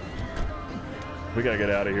 We gotta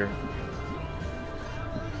get out of here.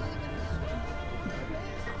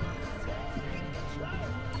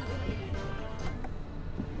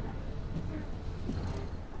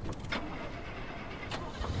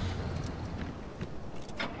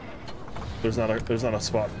 There's not a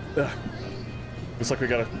spot. Ugh. Looks like we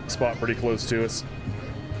got a spot pretty close to us.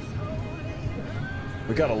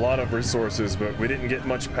 We got a lot of resources, but we didn't get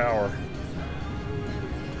much power.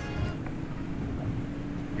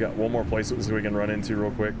 We got one more place that we can run into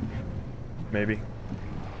real quick. Maybe.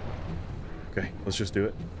 Okay, let's just do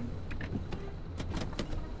it.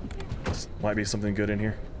 This might be something good in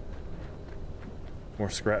here. More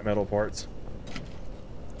scrap metal parts.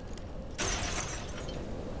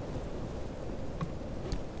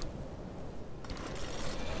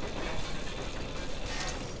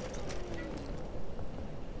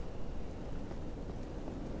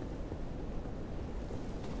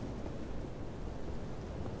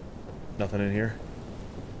 Nothing in here.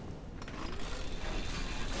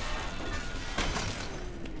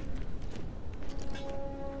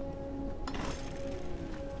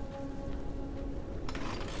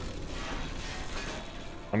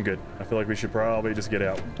 I'm good. I feel like we should probably just get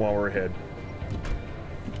out while we're ahead.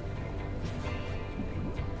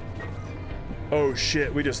 Oh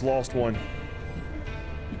shit, we just lost one.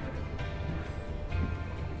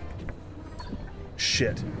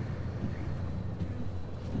 Shit.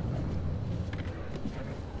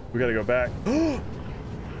 We gotta go back.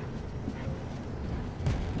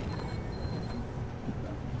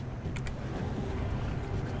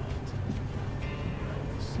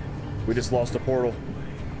 We just lost a portal.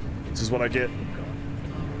 This is what I get.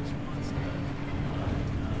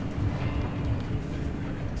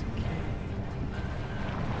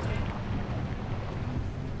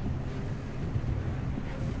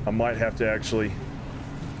 I might have to actually...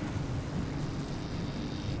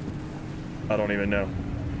 I don't even know.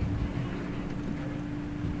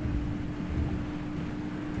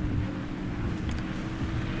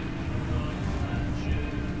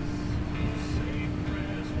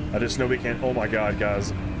 I just know we can't. Oh my god,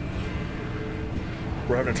 guys.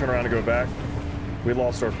 We're having to turn around and go back. We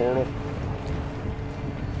lost our portal.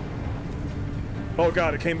 Oh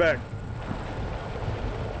god, it came back.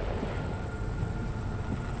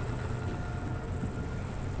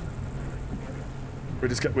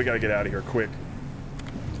 We gotta get out of here quick.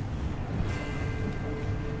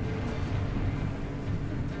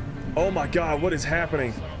 Oh my god, what is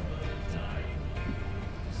happening?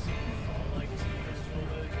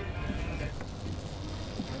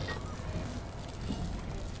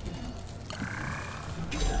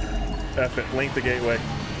 F it, link the gateway.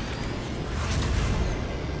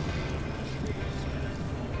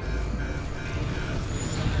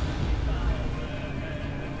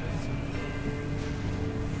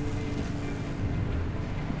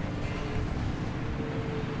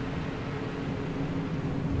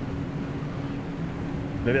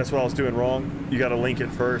 Maybe that's what I was doing wrong. You gotta link it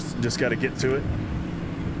first, just gotta get to it.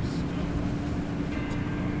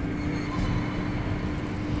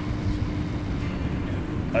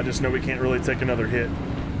 I just know we can't really take another hit.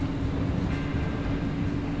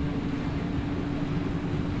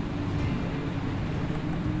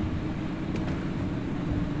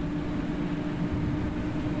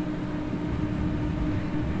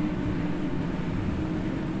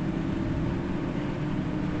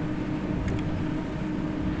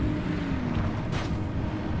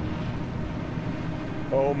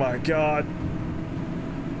 Oh my god.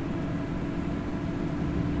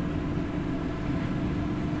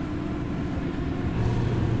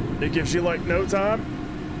 It gives you like no time.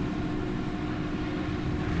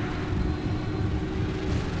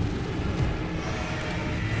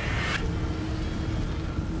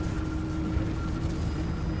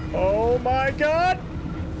 Oh my god!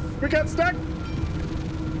 We got stuck!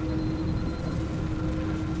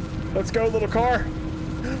 Let's go, little car.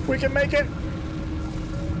 We can make it!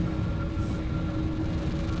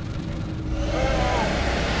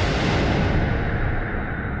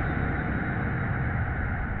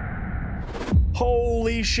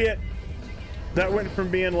 Holy shit. That went from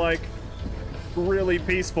being like really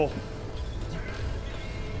peaceful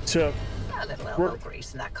to A little elbow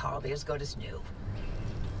grease and that car will be as good as new.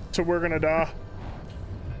 to we're gonna die.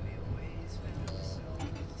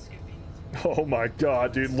 Oh my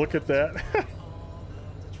god, dude, look at that.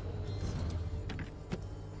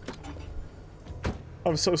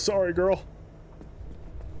 I'm so sorry, girl.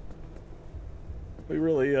 We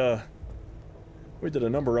really, we did a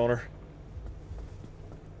number on her.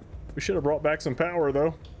 We should have brought back some power,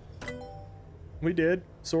 though. We did,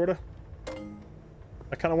 sorta.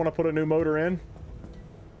 I kind of want to put a new motor in.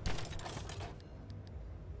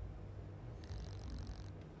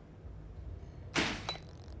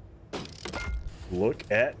 Look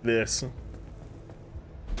at this.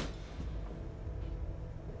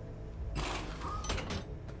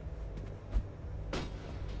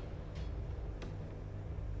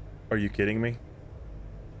 Are you kidding me?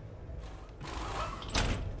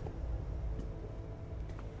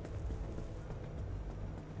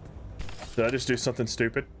 Did I just do something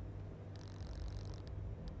stupid?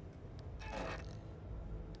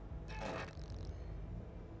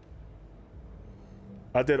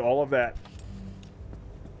 I did all of that.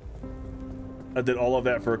 I did all of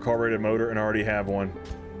that for a carbureted motor and I already have one.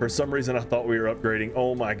 For some reason, I thought we were upgrading.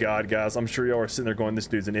 Oh my God, guys. I'm sure y'all are sitting there going, this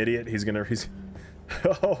dude's an idiot. He's...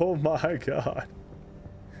 Oh my God.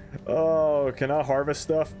 Oh, can I harvest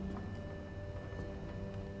stuff?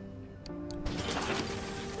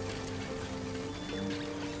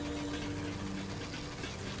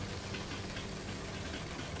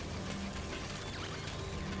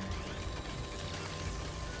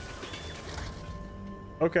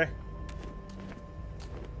 Okay.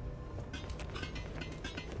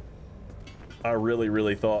 I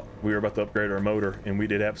really thought we were about to upgrade our motor, and we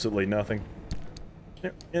did absolutely nothing.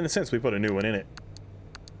 In a sense, we put a new one in it.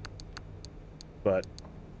 But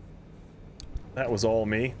that was all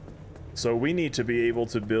me. So we need to be able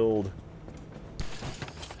to build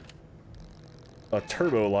a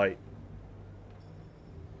turbo light.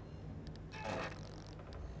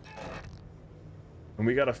 And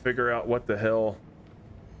we got to figure out what the hell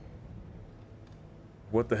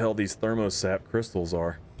these thermosap crystals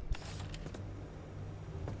are.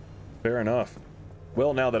 Fair enough.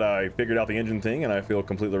 Well, now that I figured out the engine thing and I feel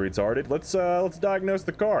completely retarded, let's diagnose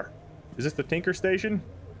the car. Is this the Tinker Station?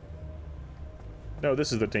 No,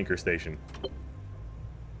 this is the Tinker Station.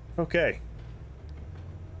 Okay.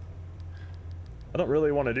 I don't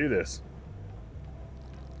really want to do this.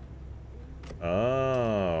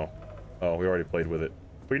 Oh. Oh, we already played with it.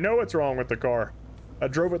 We know what's wrong with the car. I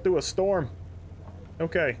drove it through a storm.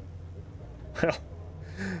 Okay. Well,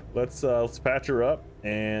 let's patch her up,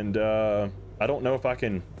 and I don't know if I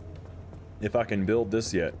can build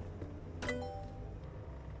this yet.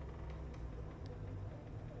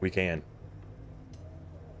 We can.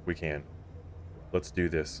 We can. Let's do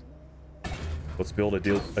this. Let's build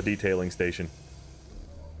a detailing station.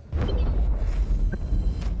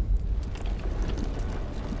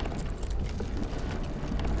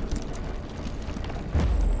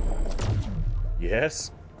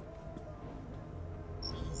 Yes.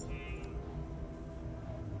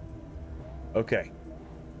 Okay.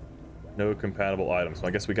 No compatible items. So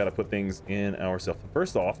I guess we got to put things in ourselves.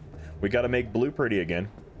 First off, we got to make blue pretty again.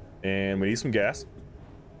 And we need some gas.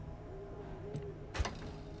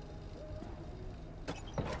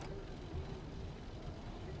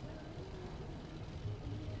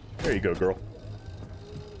 There you go, girl.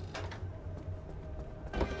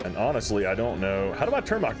 And honestly, I don't know. How do I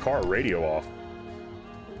turn my car radio off?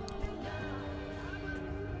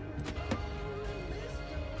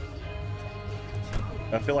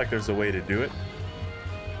 I feel like there's a way to do it.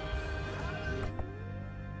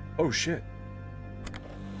 Oh, shit.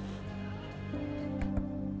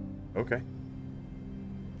 Okay.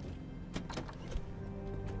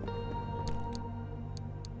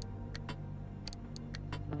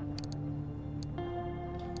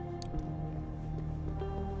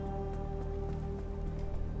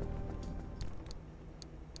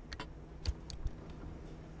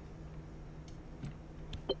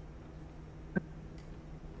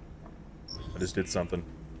 I just did something.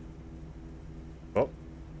 Oh.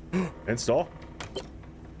 Install.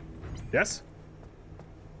 Yes.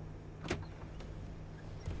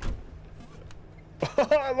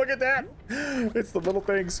 Look at that. It's the little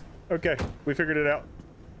things. Okay, we figured it out.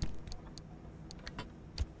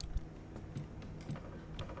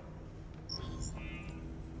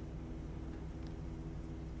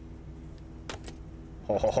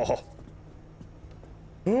 Oh.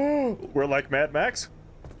 We're like Mad Max?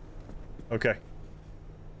 Okay.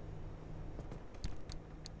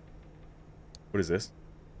 What is this?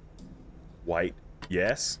 White.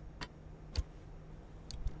 Yes.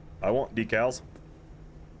 I want decals.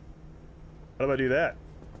 How do I do that?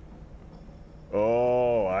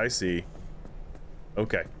 Oh, I see.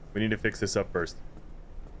 Okay. We need to fix this up first.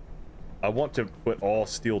 I want to put all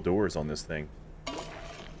steel doors on this thing.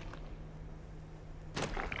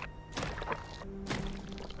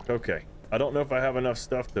 Okay. I don't know if I have enough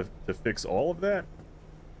stuff to fix all of that,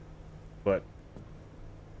 but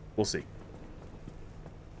we'll see.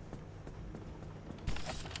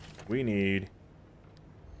 We need...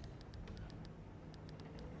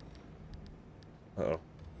 Uh-oh.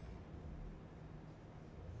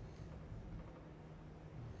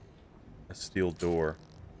 A steel door.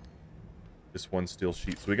 Just one steel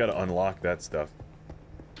sheet. So we got to unlock that stuff.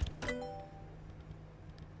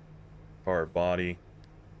 Car body.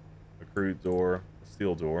 A crude door. A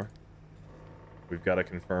steel door. We've got to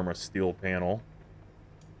confirm a steel panel.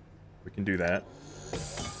 We can do that.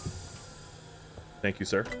 Thank you,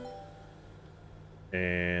 sir.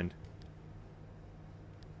 And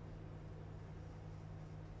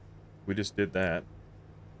we just did that.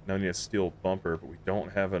 Now we need a steel bumper, but we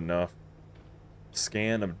don't have enough.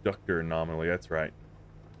 Scan abductor anomaly, that's right.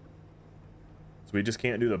 So we just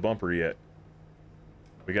can't do the bumper yet.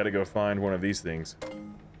 We got to go find one of these things.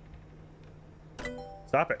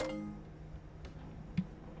 Stop it.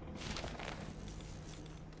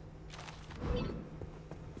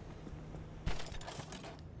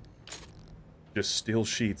 Just steel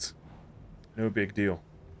sheets. No big deal.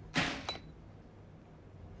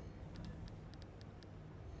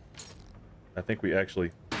 I think we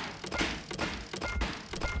actually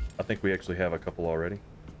have a couple already.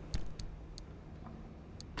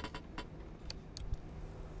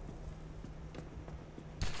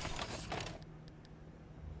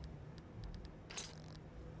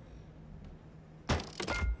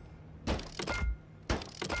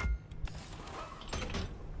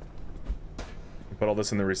 Put all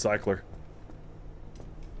this in the recycler.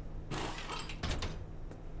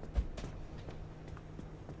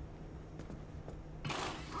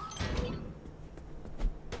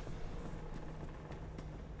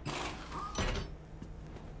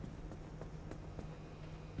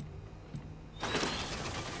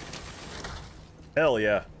 Hell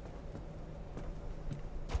yeah.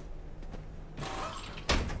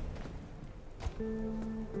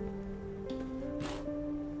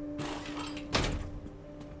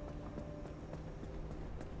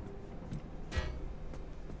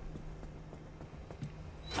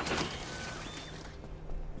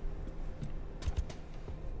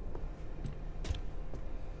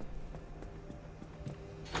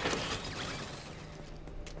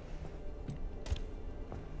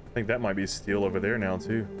 I think that might be steel over there now,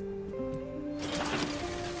 too.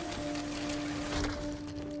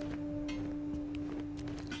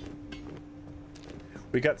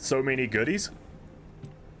 We got so many goodies.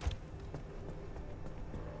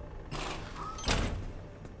 We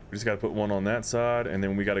just got to put one on that side, and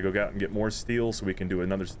then we got to go out and get more steel so we can do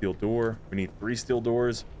another steel door. We need 3 steel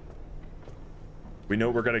doors. We know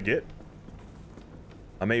what we're going to get.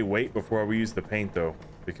 I may wait before we use the paint, though,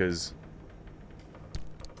 because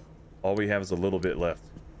all we have is a little bit left.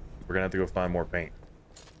 We're gonna have to go find more paint.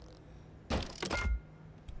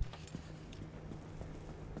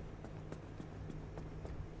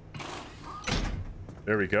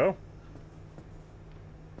 There we go.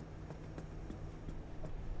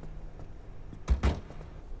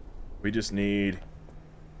 We just need...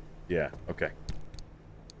 Yeah, okay.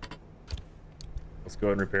 Let's go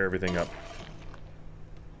ahead and repair everything up.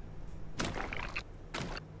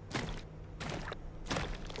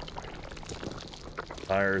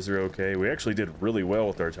 Tires are okay. We actually did really well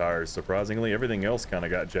with our tires, surprisingly. Everything else kind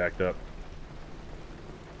of got jacked up.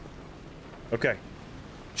 Okay.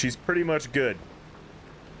 She's pretty much good.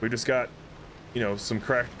 We just got, you know, some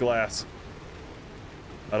cracked glass.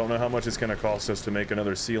 I don't know how much it's going to cost us to make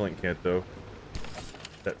another sealant kit, though.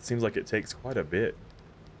 That seems like it takes quite a bit.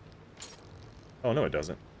 Oh, no, it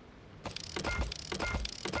doesn't.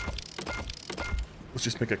 Let's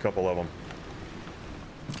just make a couple of them.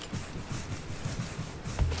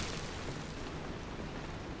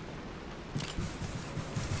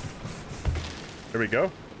 There we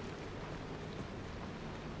go.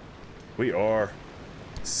 We are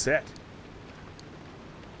set.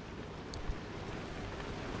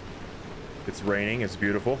 It's raining. It's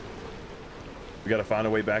beautiful. We got to find a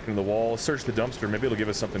way back into the wall. Search the dumpster. Maybe it'll give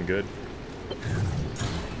us something good.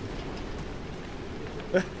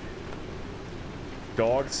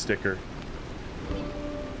 Dog sticker.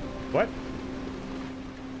 What?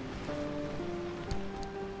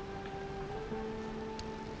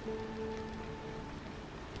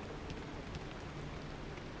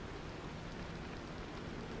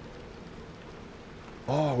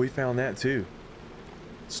 Oh, we found that too.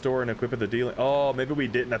 Store and equip at the dealer. Oh, maybe we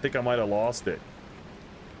didn't. I think I might have lost it.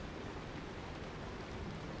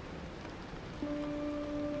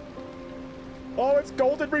 Oh, it's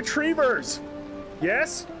golden retrievers.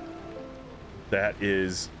 Yes? That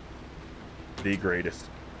is the greatest.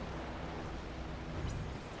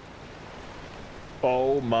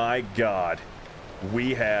 Oh my god.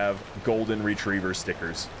 We have golden retriever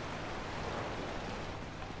stickers.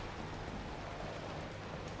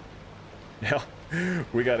 Now,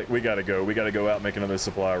 we gotta go. We gotta go out and make another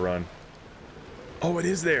supply run. Oh, it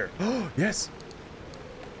is there. Oh, yes.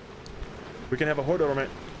 We can have a horde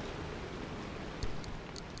ornament.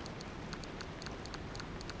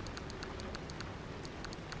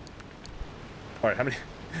 All right, how many?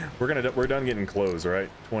 We're done getting clothes, right?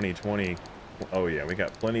 20. Oh yeah, we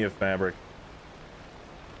got plenty of fabric.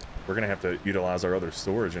 We're gonna have to utilize our other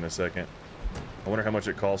storage in a second. I wonder how much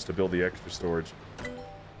it costs to build the extra storage.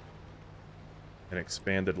 An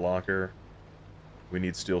expanded locker. We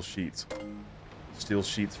need steel sheets. Steel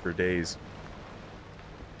sheets for days.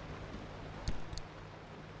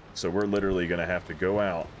 So we're literally gonna have to go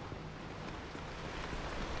out.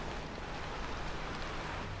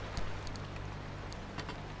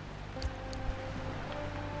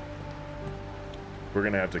 We're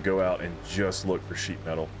gonna have to go out and just look for sheet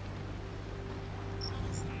metal.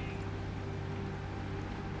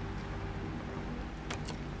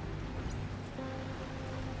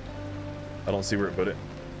 I don't see where it put it.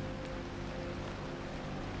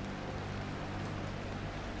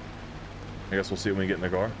 I guess we'll see it when we get in the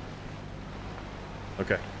car.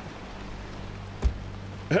 Okay.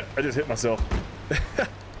 I just hit myself.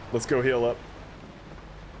 Let's go heal up.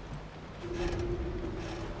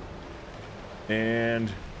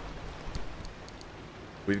 And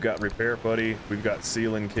we've got repair putty. We've got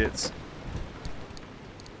sealing kits.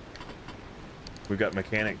 We've got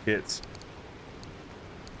mechanic kits.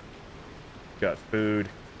 Got food.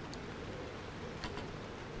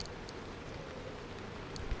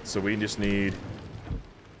 So we just need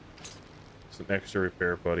some extra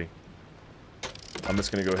repair putty. I'm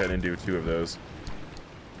just gonna go ahead and do 2 of those.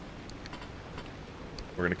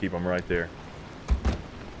 We're gonna keep them right there.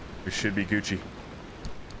 We should be Gucci.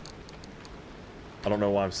 I don't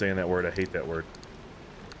know why I'm saying that word. I hate that word.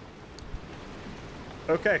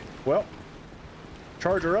 Okay, well,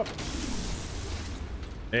 charger up.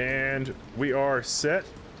 And we are set.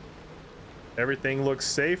 Everything looks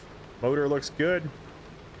safe. Motor looks good.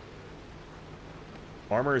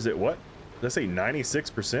 Armor is at what? Did I say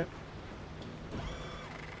 96%?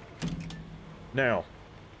 Now,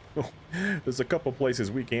 there's a couple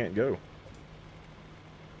places we can't go.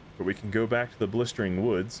 But we can go back to the blistering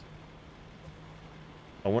woods.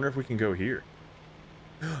 I wonder if we can go here.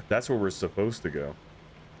 That's where we're supposed to go.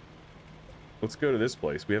 Let's go to this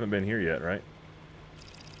place. We haven't been here yet, right?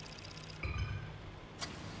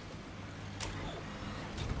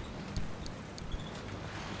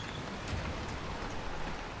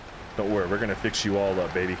 Don't worry, we're gonna fix you all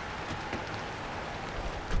up, baby.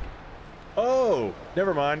 Oh,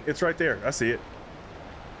 never mind. It's right there. I see it.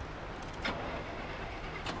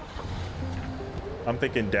 I'm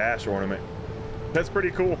thinking dash ornament. That's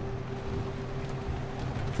pretty cool.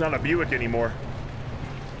 It's not a Buick anymore.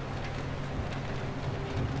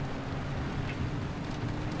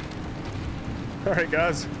 All right,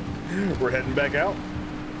 guys. We're heading back out.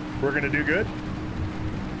 We're gonna do good.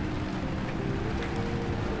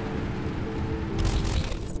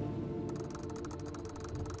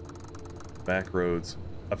 Back roads.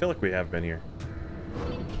 I feel like we have been here.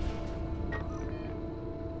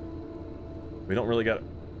 We don't really got...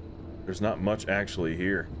 There's not much actually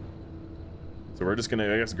here. So we're just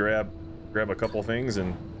gonna, I guess, grab a couple things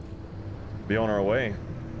and be on our way.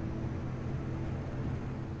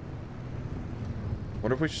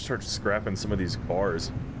 Wonder if we should start scrapping some of these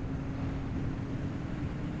cars.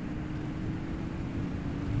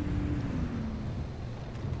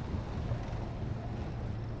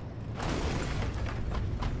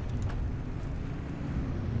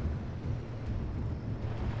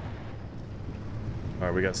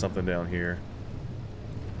 Alright, we got something down here.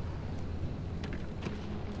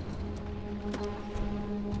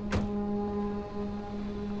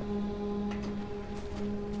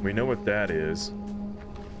 We know what that is.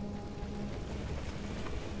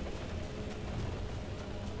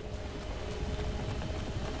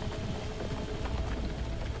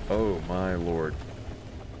 Oh my lord.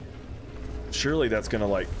 Surely that's gonna,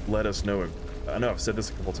 like, let us know. I know I've said this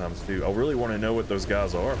a couple times too. I really want to know what those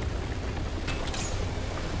guys are.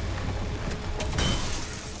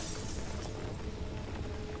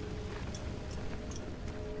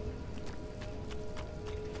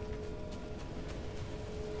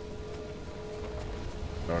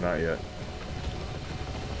 No, not yet.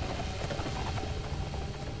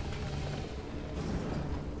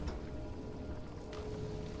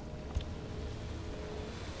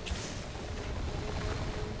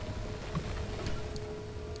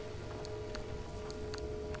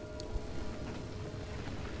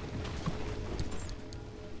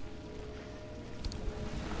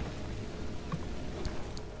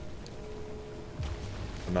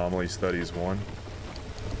 Anomaly studies 1.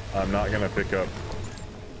 I'm not gonna pick up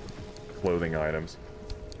clothing items.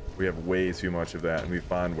 We have way too much of that, and we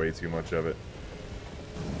find way too much of it.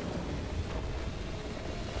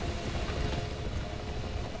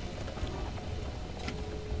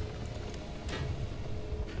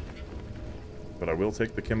 But I will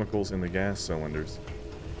take the chemicals in the gas cylinders.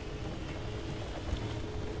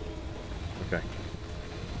 Okay.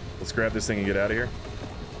 Let's grab this thing and get out of here.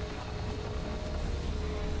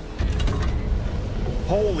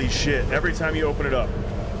 Holy shit, every time you open it up.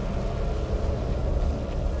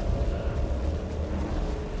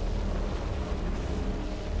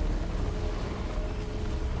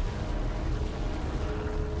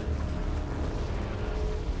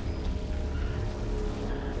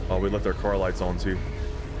 Oh, we left our car lights on too.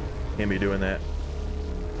 Can't be doing that.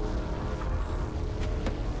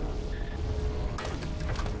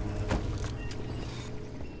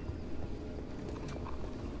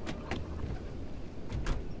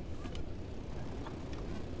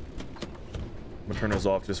 I'm gonna turn those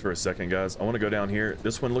off just for a second, guys. I want to go down here.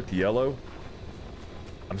 This one looked yellow.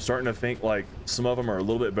 I'm starting to think like some of them are a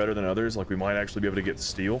little bit better than others. Like we might actually be able to get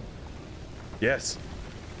steel. Yes.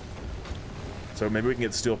 So maybe we can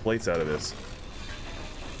get steel plates out of this.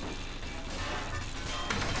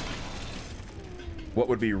 What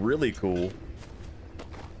would be really cool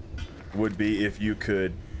would be if you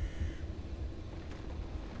could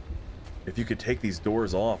take these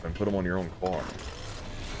doors off and put them on your own car.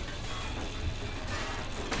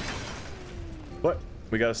 But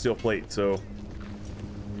we got a steel plate, so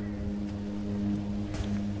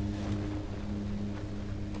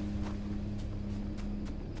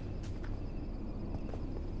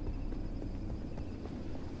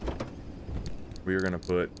we are going to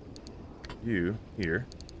put you here,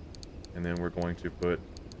 and then we're going to put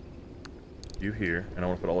you here, and I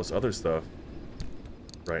want to put all this other stuff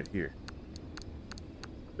right here.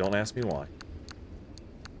 Don't ask me why.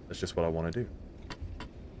 That's just what I want to do.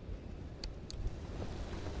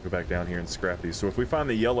 Go back down here and scrap these. So if we find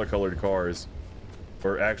the yellow colored cars,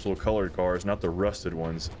 or actual colored cars, not the rusted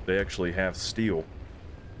ones, they actually have steel.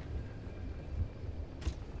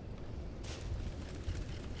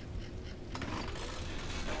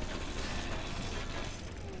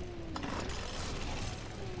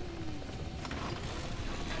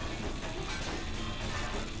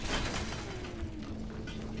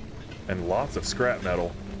 And lots of scrap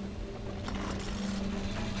metal.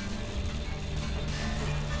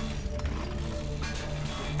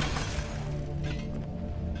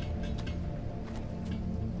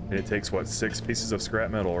 And it takes, what, 6 pieces of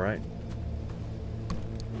scrap metal, right?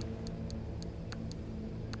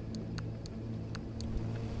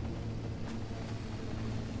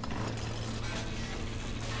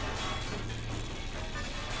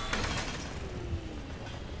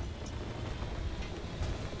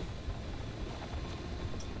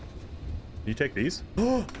 You take these?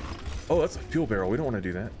 Oh, that's a fuel barrel. We don't want to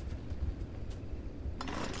do that.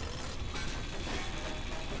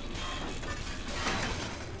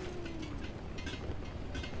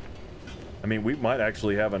 I mean, we might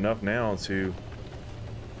actually have enough now to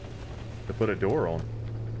put a door on.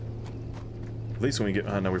 At least when we get...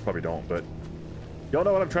 no, we probably don't, but... Y'all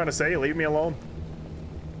know what I'm trying to say? Leave me alone.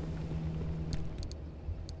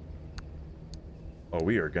 Oh,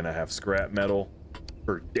 we are gonna have scrap metal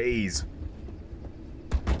for days.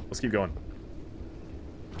 Let's keep going.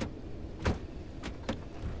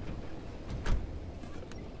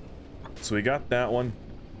 So we got that one.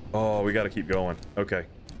 Oh, we gotta keep going. Okay.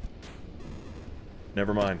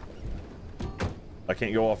 Never mind. I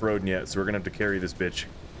can't go off-roading yet, so we're gonna have to carry this bitch.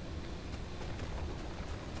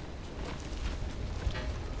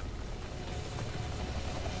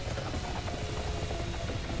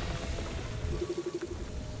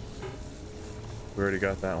 We already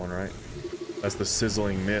got that one, right? That's the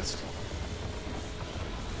sizzling mist.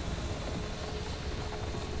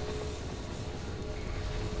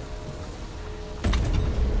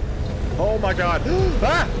 Oh my god!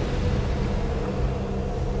 Ah!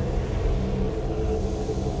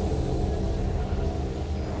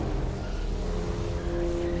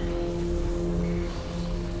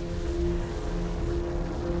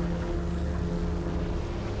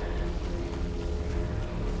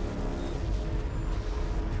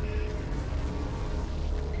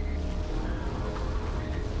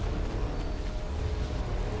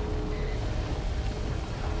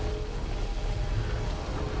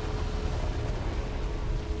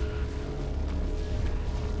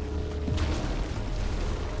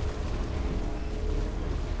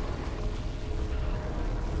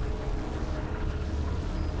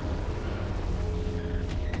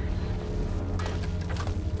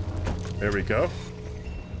 There we go.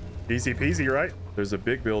 Easy peasy, right? There's a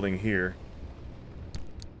big building here.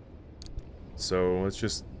 So let's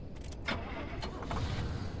just...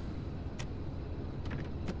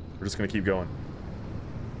 We're just gonna keep going.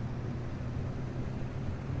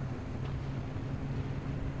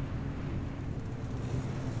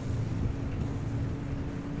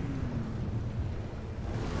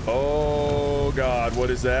 Oh God,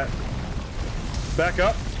 what is that? Back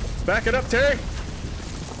up. Back it up, Terry.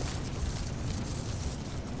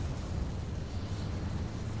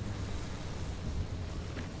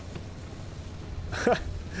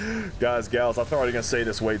 Guys, gals, I thought I was going to say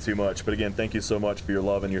this way too much, but again, thank you so much for your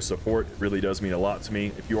love and your support. It really does mean a lot to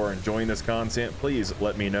me. If you are enjoying this content, please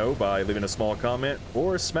let me know by leaving a small comment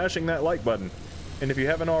or smashing that like button. And if you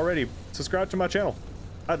haven't already, subscribe to my channel.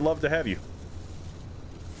 I'd love to have you.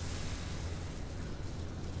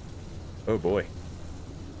 Oh boy.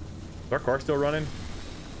 Is our car still running?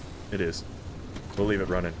 It is. We'll leave it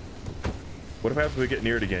running. What if happens when we get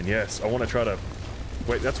near it again? Yes, I want to try to...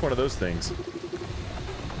 Wait, that's one of those things.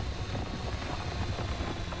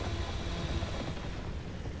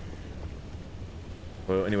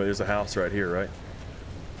 Well, anyway, there's a house right here, right?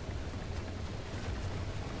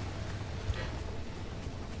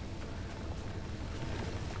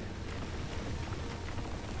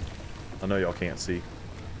 I know y'all can't see.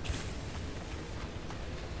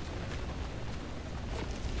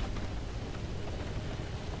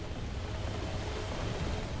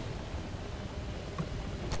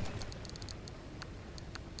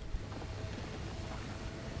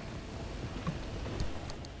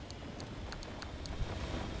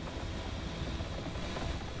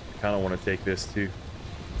 Kind of want to take this too.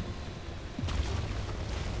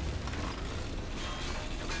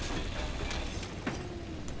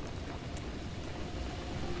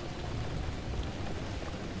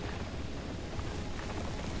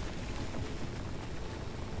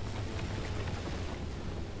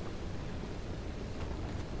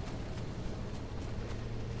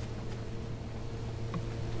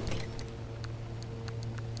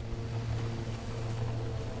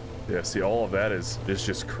 Yeah, see, all of that is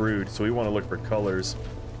just crude, so we want to look for colors.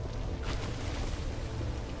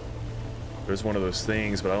 There's one of those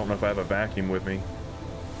things, but I don't know if I have a vacuum with me.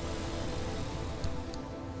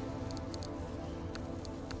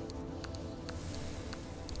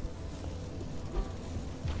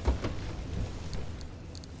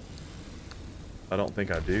 I don't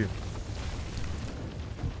think I do.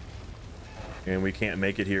 And we can't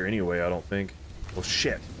make it here anyway, I don't think. Well,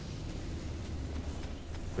 shit.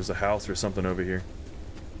 There's a house or something over here.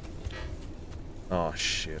 Oh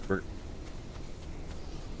shit,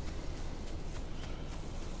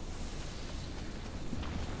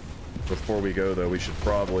 Before we go though, we should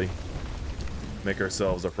probably make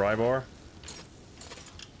ourselves a pry bar.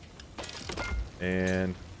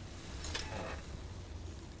 And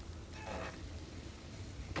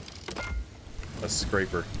a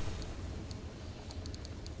scraper.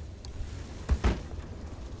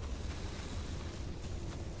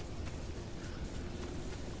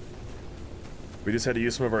 We just had to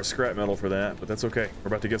use some of our scrap metal for that, but that's okay. We're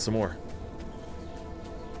about to get some more.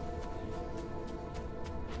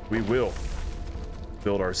 We will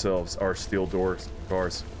build ourselves our steel doors,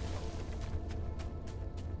 cars.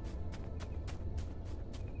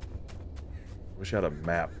 Wish I had a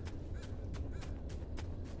map.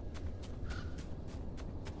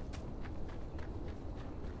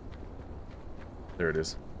 There it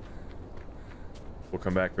is. We'll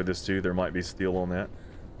come back for this too. There might be steel on that.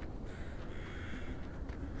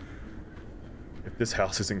 If this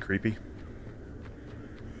house isn't creepy.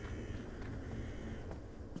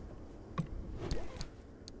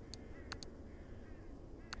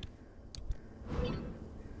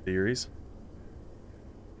 Theories.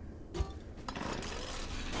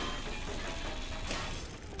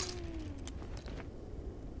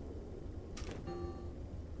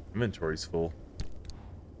 Inventory's full.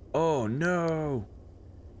 Oh no!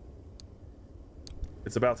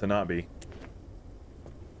 It's about to not be.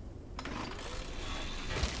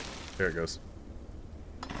 There it goes.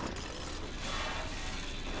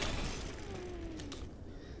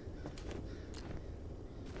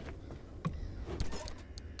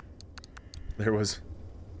 There was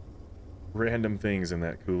random things in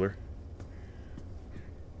that cooler.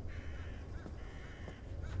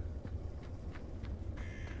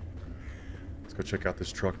 Let's go check out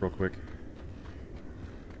this truck real quick.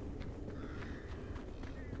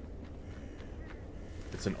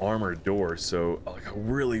 It's an armored door, so like, I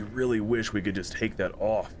really, really wish we could just take that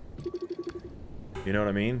off. You know what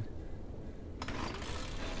I mean?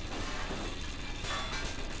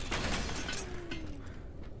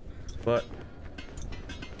 but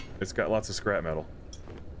it's got lots of scrap metal.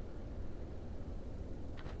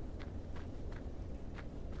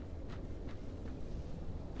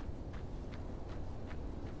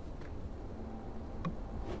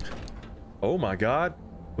 Oh my god.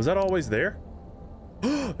 Was that always there?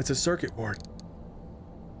 It's a circuit board.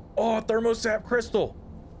 Oh, a thermostat crystal.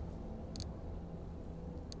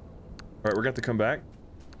 All right, we're going to come back.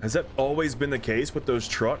 Has that always been the case with those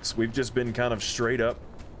trucks? We've just been kind of straight up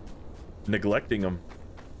neglecting them.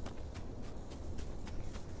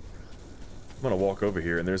 I'm going to walk over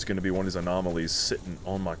here and there's going to be one of these anomalies sitting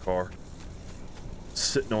on my car.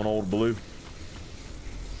 Sitting on old Blue.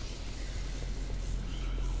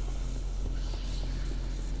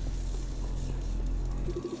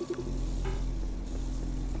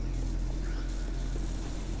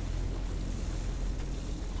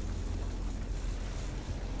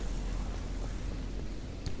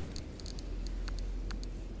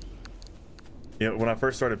 You know, when I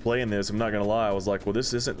first started playing this, I'm not gonna lie, I was like, well,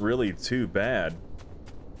 this isn't really too bad.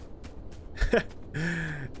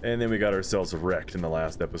 And then we got ourselves wrecked in the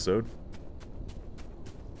last episode.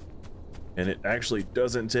 And it actually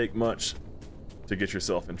doesn't take much to get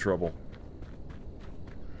yourself in trouble.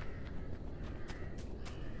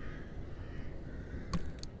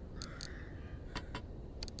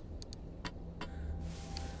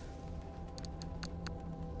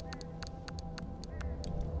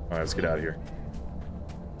 All right, let's get out of here.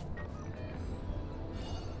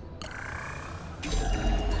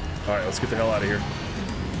 All right, let's get the hell out of here.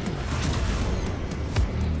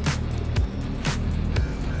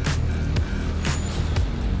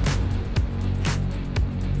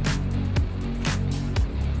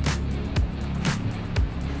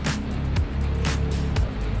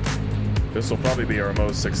 This will probably be our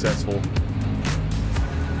most successful,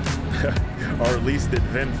 our least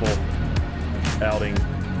eventful outing.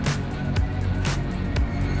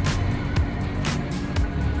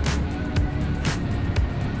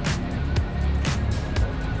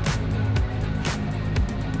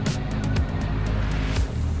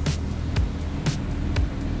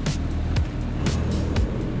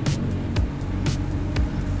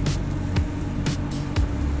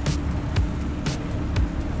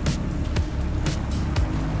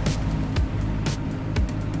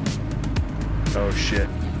 Oh shit.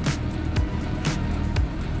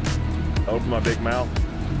 Open my big mouth.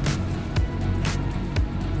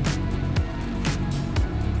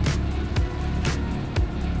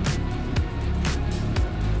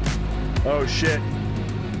 Oh shit.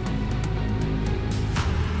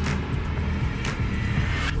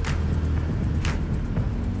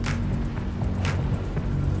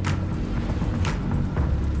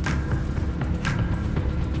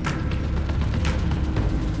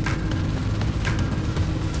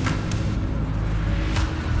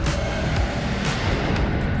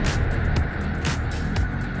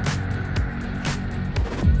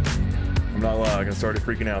 I started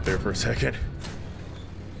freaking out there for a second.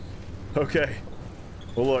 Okay.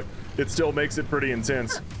 Well, look, it still makes it pretty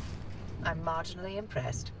intense. I'm marginally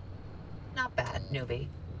impressed. Not bad, newbie.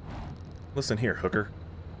 Listen here, hooker.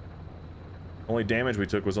 Only damage we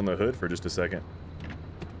took was on the hood for just a second.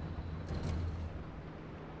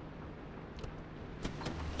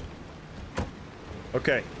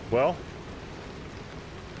 Okay, well,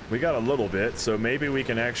 we got a little bit, so maybe we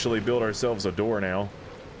can actually build ourselves a door now.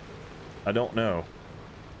 I don't know.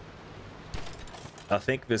 I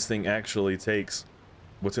think this thing actually takes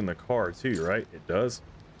what's in the car too, right? It does?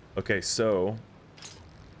 Okay, so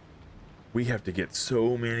we have to get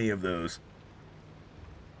so many of those.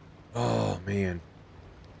 Oh, man.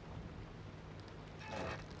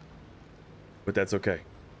 But that's okay.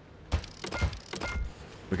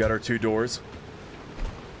 We got our 2 doors.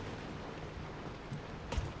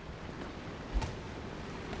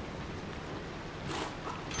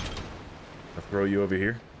 I'll throw you over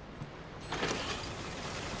here.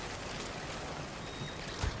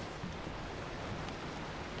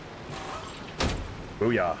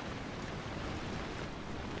 Booyah.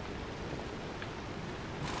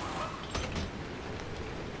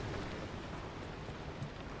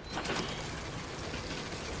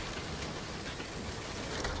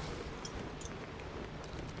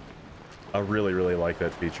 I really, really like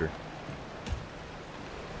that feature.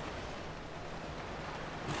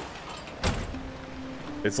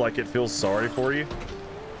 It's like it feels sorry for you.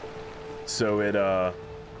 So it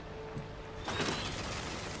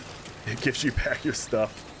gives you back your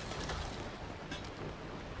stuff.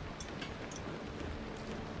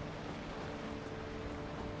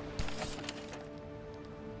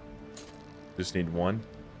 Just need one.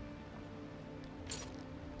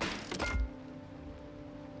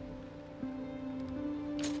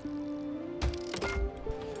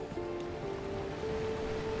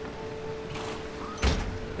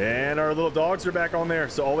 And our little dogs are back on there.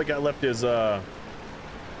 So all we got left is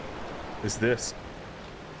this.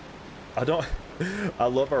 I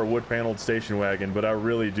love our wood paneled station wagon, but I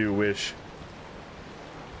really do wish,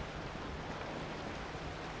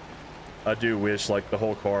 like the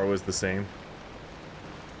whole car was the same,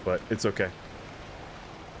 but it's okay.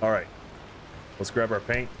 All right, let's grab our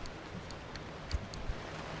paint.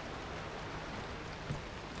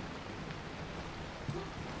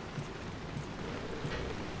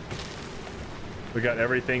 We got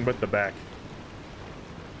everything but the back.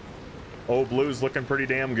 Oh, blue's looking pretty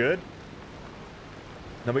damn good.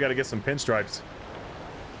 Now we got to get some pinstripes.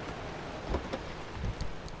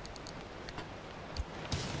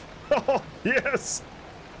 Oh, yes.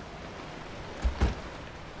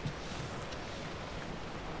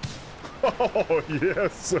 Oh,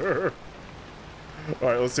 yes, sir. All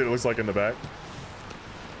right, let's see what it looks like in the back.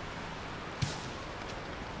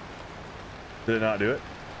 Did it not do it?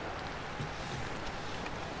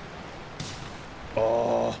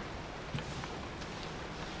 Oh.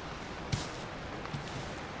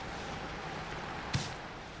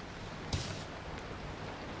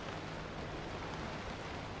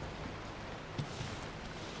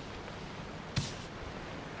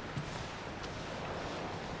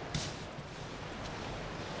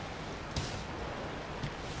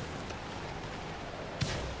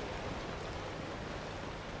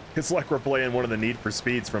 It's like we're playing one of the Need for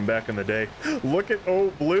Speeds from back in the day. Look at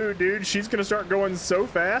old Blue, dude. She's gonna start going so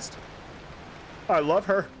fast. I love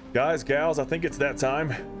her. Guys, gals, I think it's that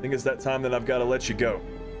time. I think it's that time that I've got to let you go.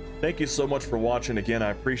 Thank you so much for watching. Again,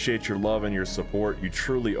 I appreciate your love and your support. You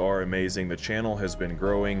truly are amazing. The channel has been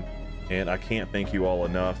growing, and I can't thank you all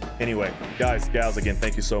enough. Anyway, guys, gals, again,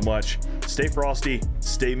 thank you so much. Stay frosty,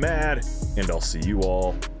 stay mad, and I'll see you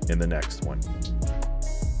all in the next one.